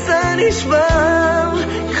כחרס הנשבר,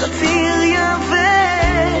 חציר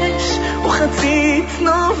יבש וחציץ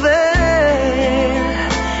נובר,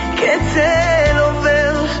 כצל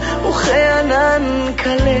עובר וכענן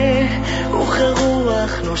קלה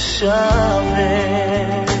וכרוח נושבת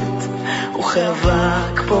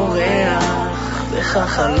וכאבק פורח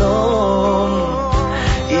וכחלום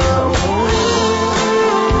יעוף.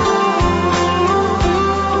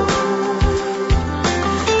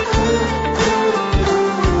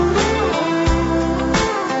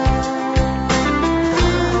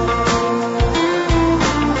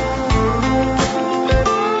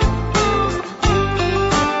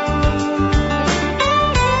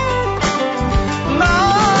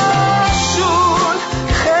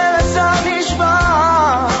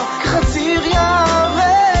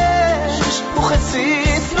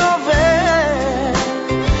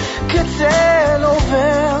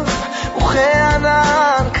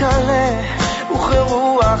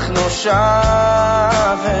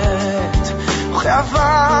 נושבת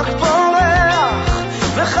וכאבק פורח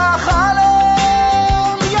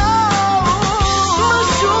וכחלום יעוף.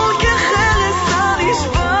 משול כחרס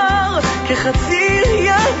הנשבר, כחציר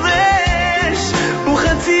יבש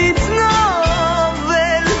וחציץ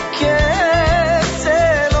נובל,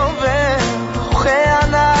 כצל עובר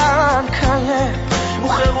וכענן קלה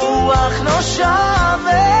וכרוח נושבת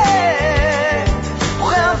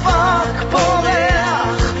וכאבק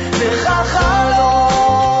פורח וכחלום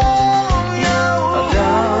יעוף.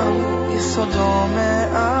 אדם יסודו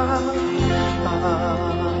מעפר.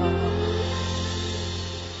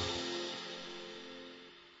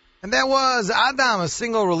 And that was Adam, a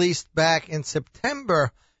single released back in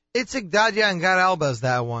September. Itzik Dadya and Gad Albaz,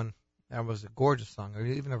 that one. That was a gorgeous song.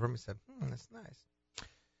 Even Avrami said, that's nice.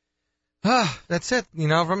 That's it. You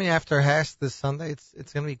know, Avrami, after Hash this Sunday,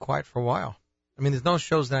 it's going to be quiet for a while. I mean, there's no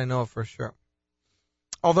shows that I know of for sure.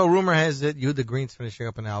 Although rumor has it, Yehuda Green's finishing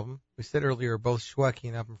up an album. We said earlier, both Shweki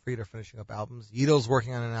and Abram Fried are finishing up albums. Yido's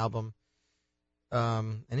working on an album.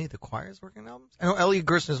 Any of the choirs working on albums? I know Elliot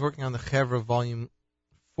Gerson is working on the Chevra Volume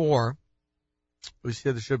 4. We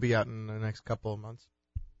said it should be out in the next couple of months.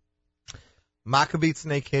 Maccabeats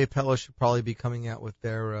and A.K. Pella should probably be coming out with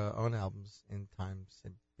their own albums in time.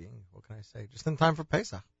 What can I say? Just in time for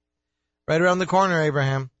Pesach. Right around the corner,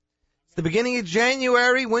 Abraham. It's the beginning of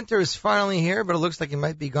January. Winter is finally here, but it looks like it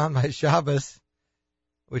might be gone by Shabbos,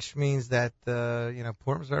 which means that,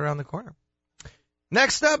 Purim's right around the corner.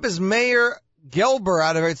 Next up is Meir Gelber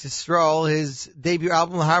out of Eretz Yisrael, his debut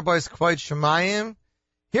album, Har Bois Kvoid Shemayim.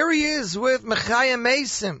 Here he is with Mechaya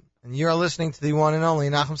Mason, and you're listening to the one and only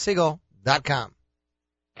NachumSiegel.com.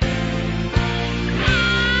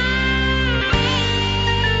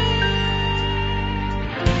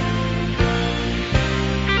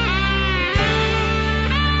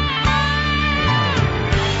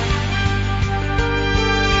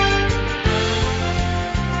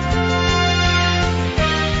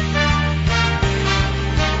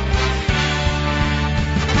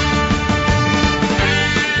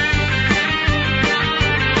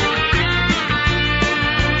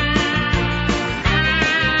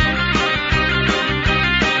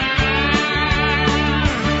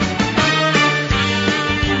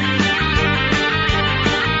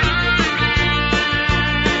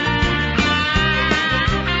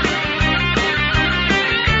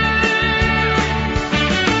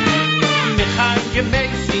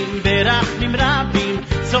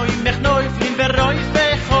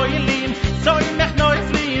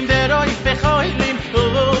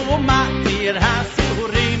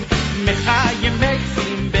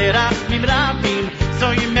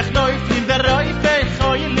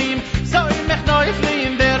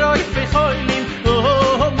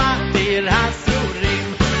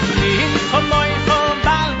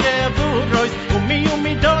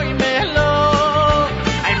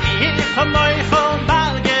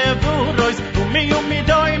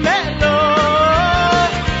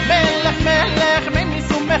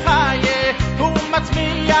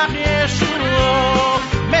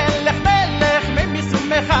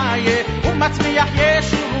 umatzmiach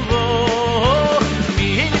Yeshuvo.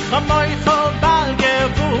 Mi chamoy chobal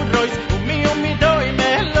gevurois, umi umidoi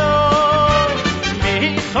melo.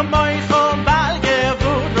 Mi chamoy chobal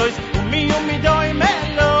gevurois, umi umidoi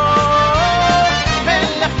melo.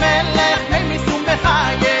 Melech melech memisum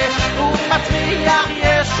bechaye, umatzmiach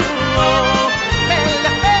Yeshuvo.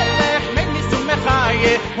 Melech melech memisum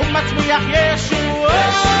bechaye, umatzmiach Yeshuvo.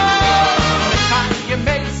 Mechaye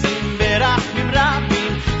meisim berachmim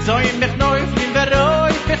rabim, zoim mechnoiflim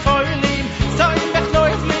veroi bechoilim, zoim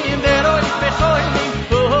mechnoiflim veroi bechoilim,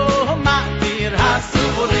 oh matir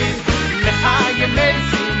hasurim. Mechaye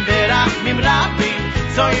meisim berachmim rabim,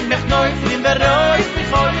 zoim mechnoiflim veroi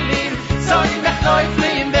bechoilim, zoim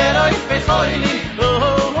mechnoiflim veroi bechoilim,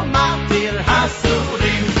 oh matir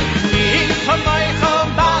hasurim. Mi chamay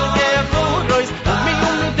chambal gevurois, mi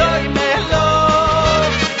umidoi melo.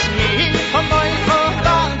 Mi chamay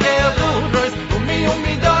chambal gevurois, mi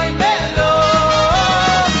umidoi melo.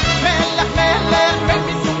 Melech melech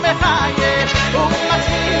memisum mechaye,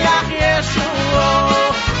 umatzmiach Yeshuo.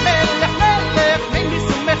 Melech melech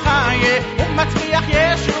memisum mechaye, umatzmiach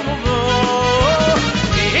Yeshuo.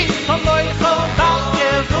 Mi chamay chambal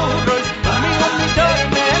gevurois, mi umidoi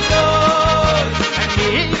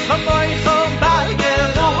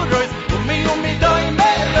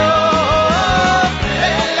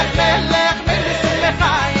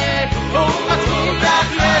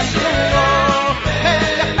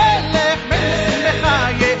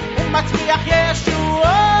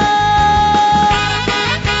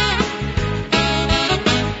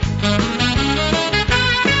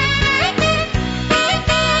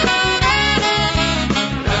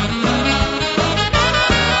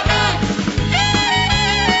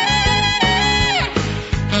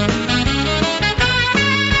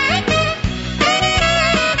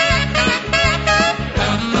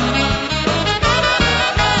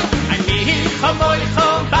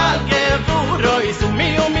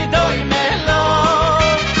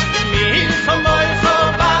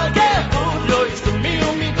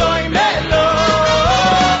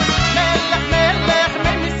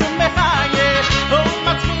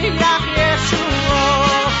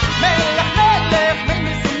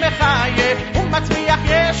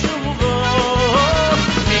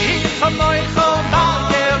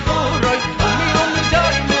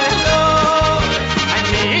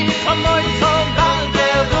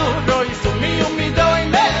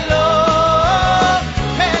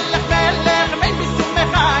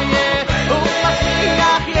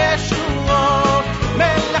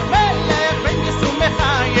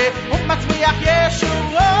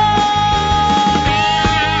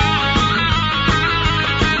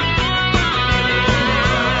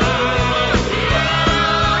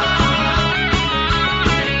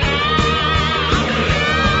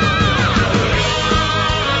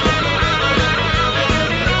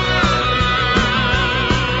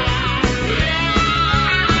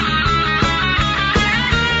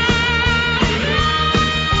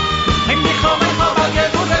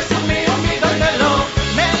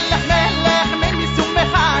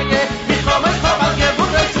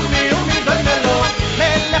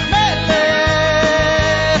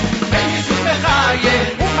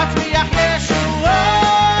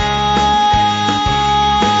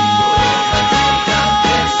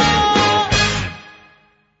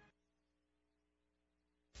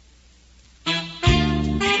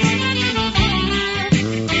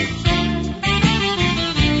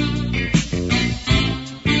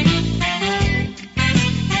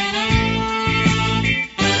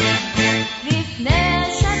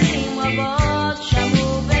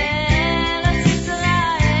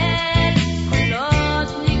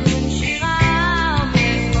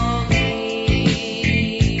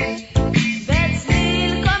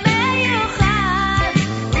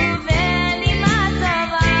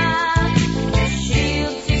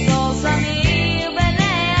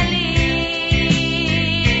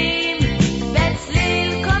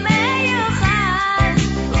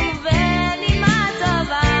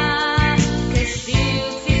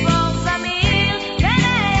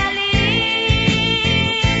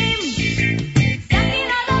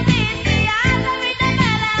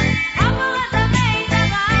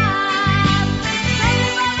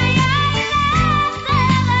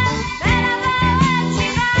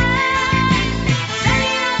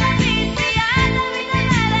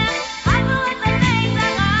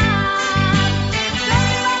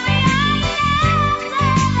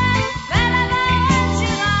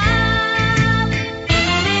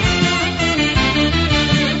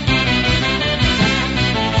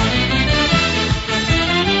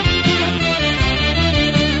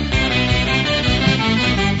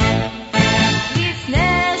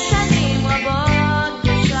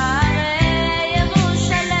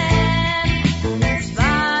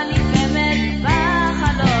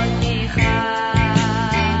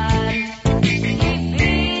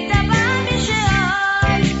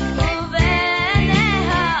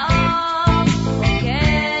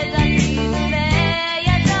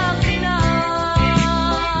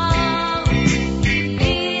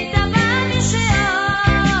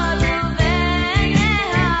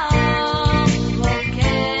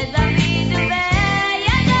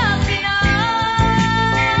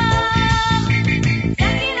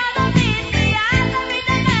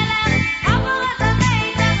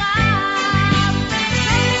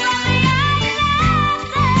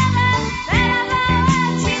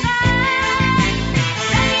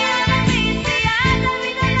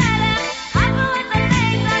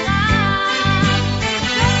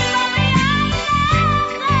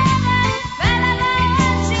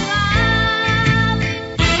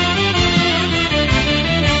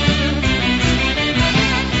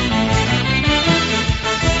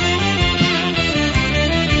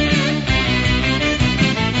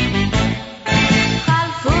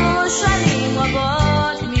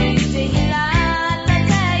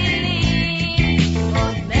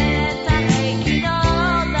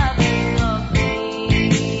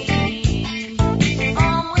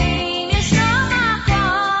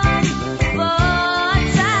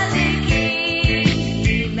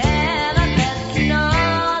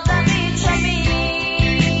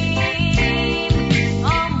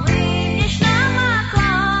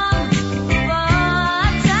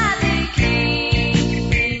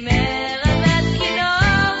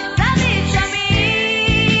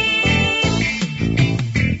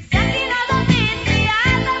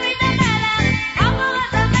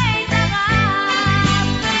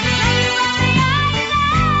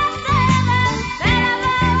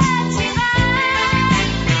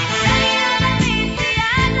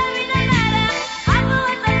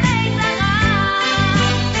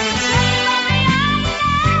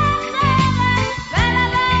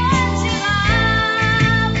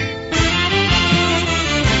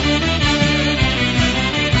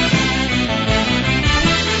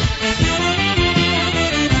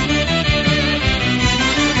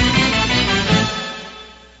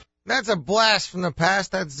That's a blast from the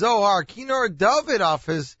past. That's Zohar. Kinor David off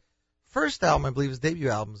his first album, I believe his debut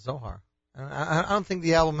album, Zohar. I don't think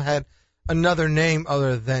the album had another name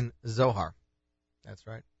other than Zohar. That's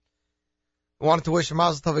right. I wanted to wish a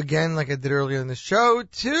mazel tov again, like I did earlier in the show,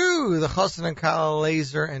 to the Chassan and Kala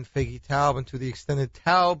Laser and Figgy Taub, and to the extended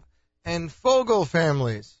Taub and Fogel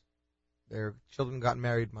families. Their children got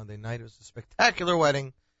married Monday night. It was a spectacular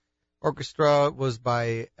wedding. Orchestra was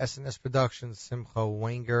by SNS Productions, Simcha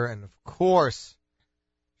Wenger, and of course,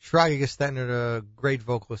 Shragi Gestetner, the great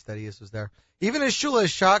vocalist that he is, was there. Even his Shula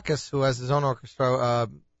Shakas, who has his own orchestra,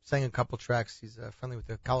 sang a couple tracks. He's friendly with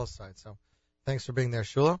the Kala side, so thanks for being there,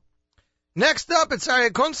 Shula. Next up, it's Aryeh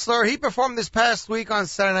Kunstler. He performed this past week on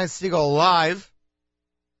Saturday Night Seagull Live.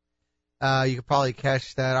 You could probably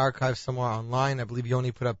catch that archive somewhere online. I believe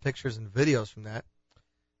Yoni put up pictures and videos from that.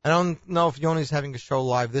 I don't know if Yoni's having a show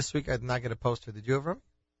live this week. I did not get a poster. Did you ever?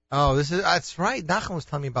 Oh, that's right. Nachum was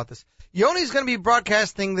telling me about this. Yoni's going to be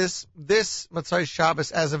broadcasting this Motzei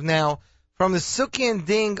Shabbos as of now from the Suki and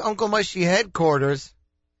Ding Uncle Moshe headquarters,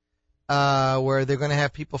 where they're going to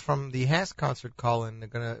have people from the Hask concert call in. They're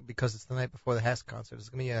going to, because it's the night before the Hask concert. It's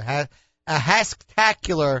going to be a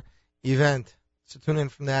Hasktacular event. So tune in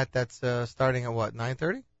from that. That's starting at what,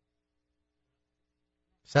 9:30?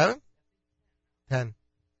 7? 10.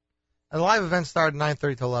 A live event started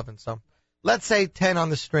 9:30 to 11, so let's say 10 on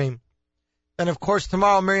the stream. Then, of course,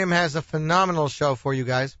 tomorrow Miriam has a phenomenal show for you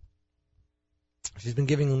guys. She's been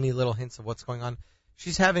giving me little hints of what's going on.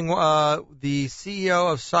 She's having the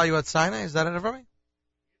CEO of Sayuat Sinai. Is that it for me?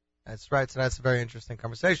 That's right, so that's a very interesting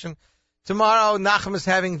conversation. Tomorrow, Nachum is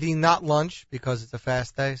having the not lunch because it's a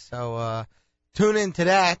fast day, so tune in to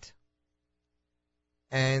that.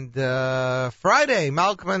 And Friday,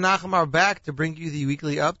 Malcolm and Nachum are back to bring you the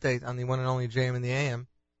weekly update on the one and only JM in the AM.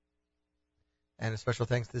 And a special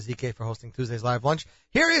thanks to ZK for hosting Tuesday's live lunch.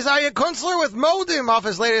 Here is Aryeh Kunstler with Modim off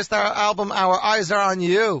his latest album, Our Eyes Are on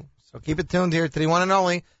You. So keep it tuned here to the one and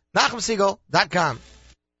only NachumSiegel.com.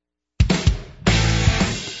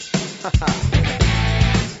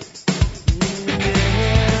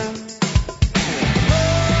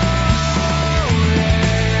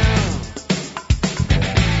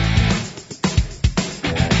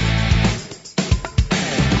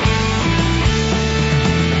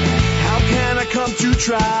 Come to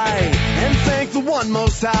try and thank the one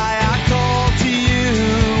most high. I call to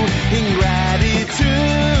you in gratitude.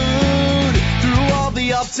 Through all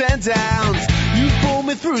the ups and downs, you pulled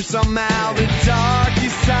me through somehow. The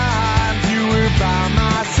darkest times, you were by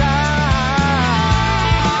my side.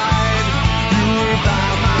 You were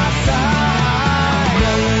by my side.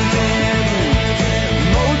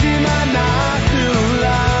 Modim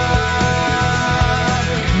anachula.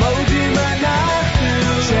 Modim anachula.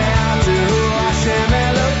 Hashem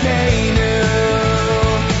Elokeinu,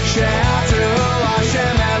 shout to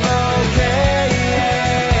Hashem Elokeinu.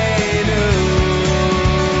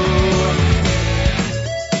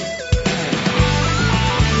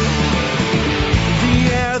 The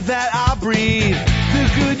air that I breathe, the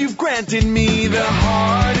good you've granted me, the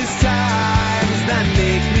hardest times that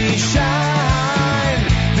make me shine,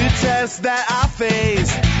 the tests that I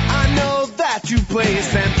face, I know that you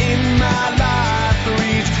place them in my life to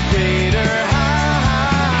reach greater heights,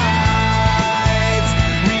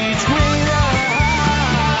 reach greater heights.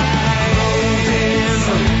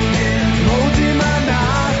 Modim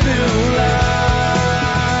anachula,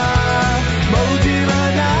 Modim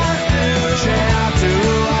anachula. Shout to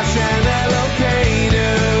Hashem Elokeinu,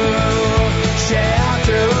 shout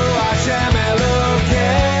to Hashem Elokeinu.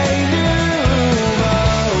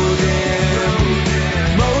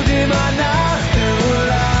 Modim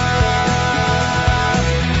anachula.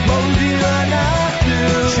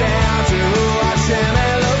 Shout to Hashem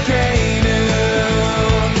Elokeinu,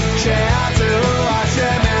 shout to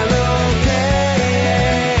Hashem Elokeinu.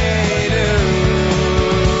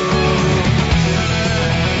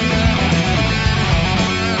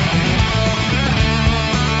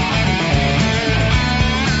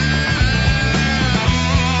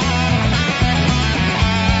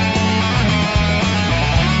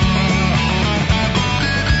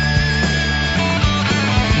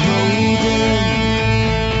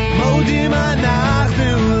 Modim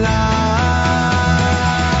anachnu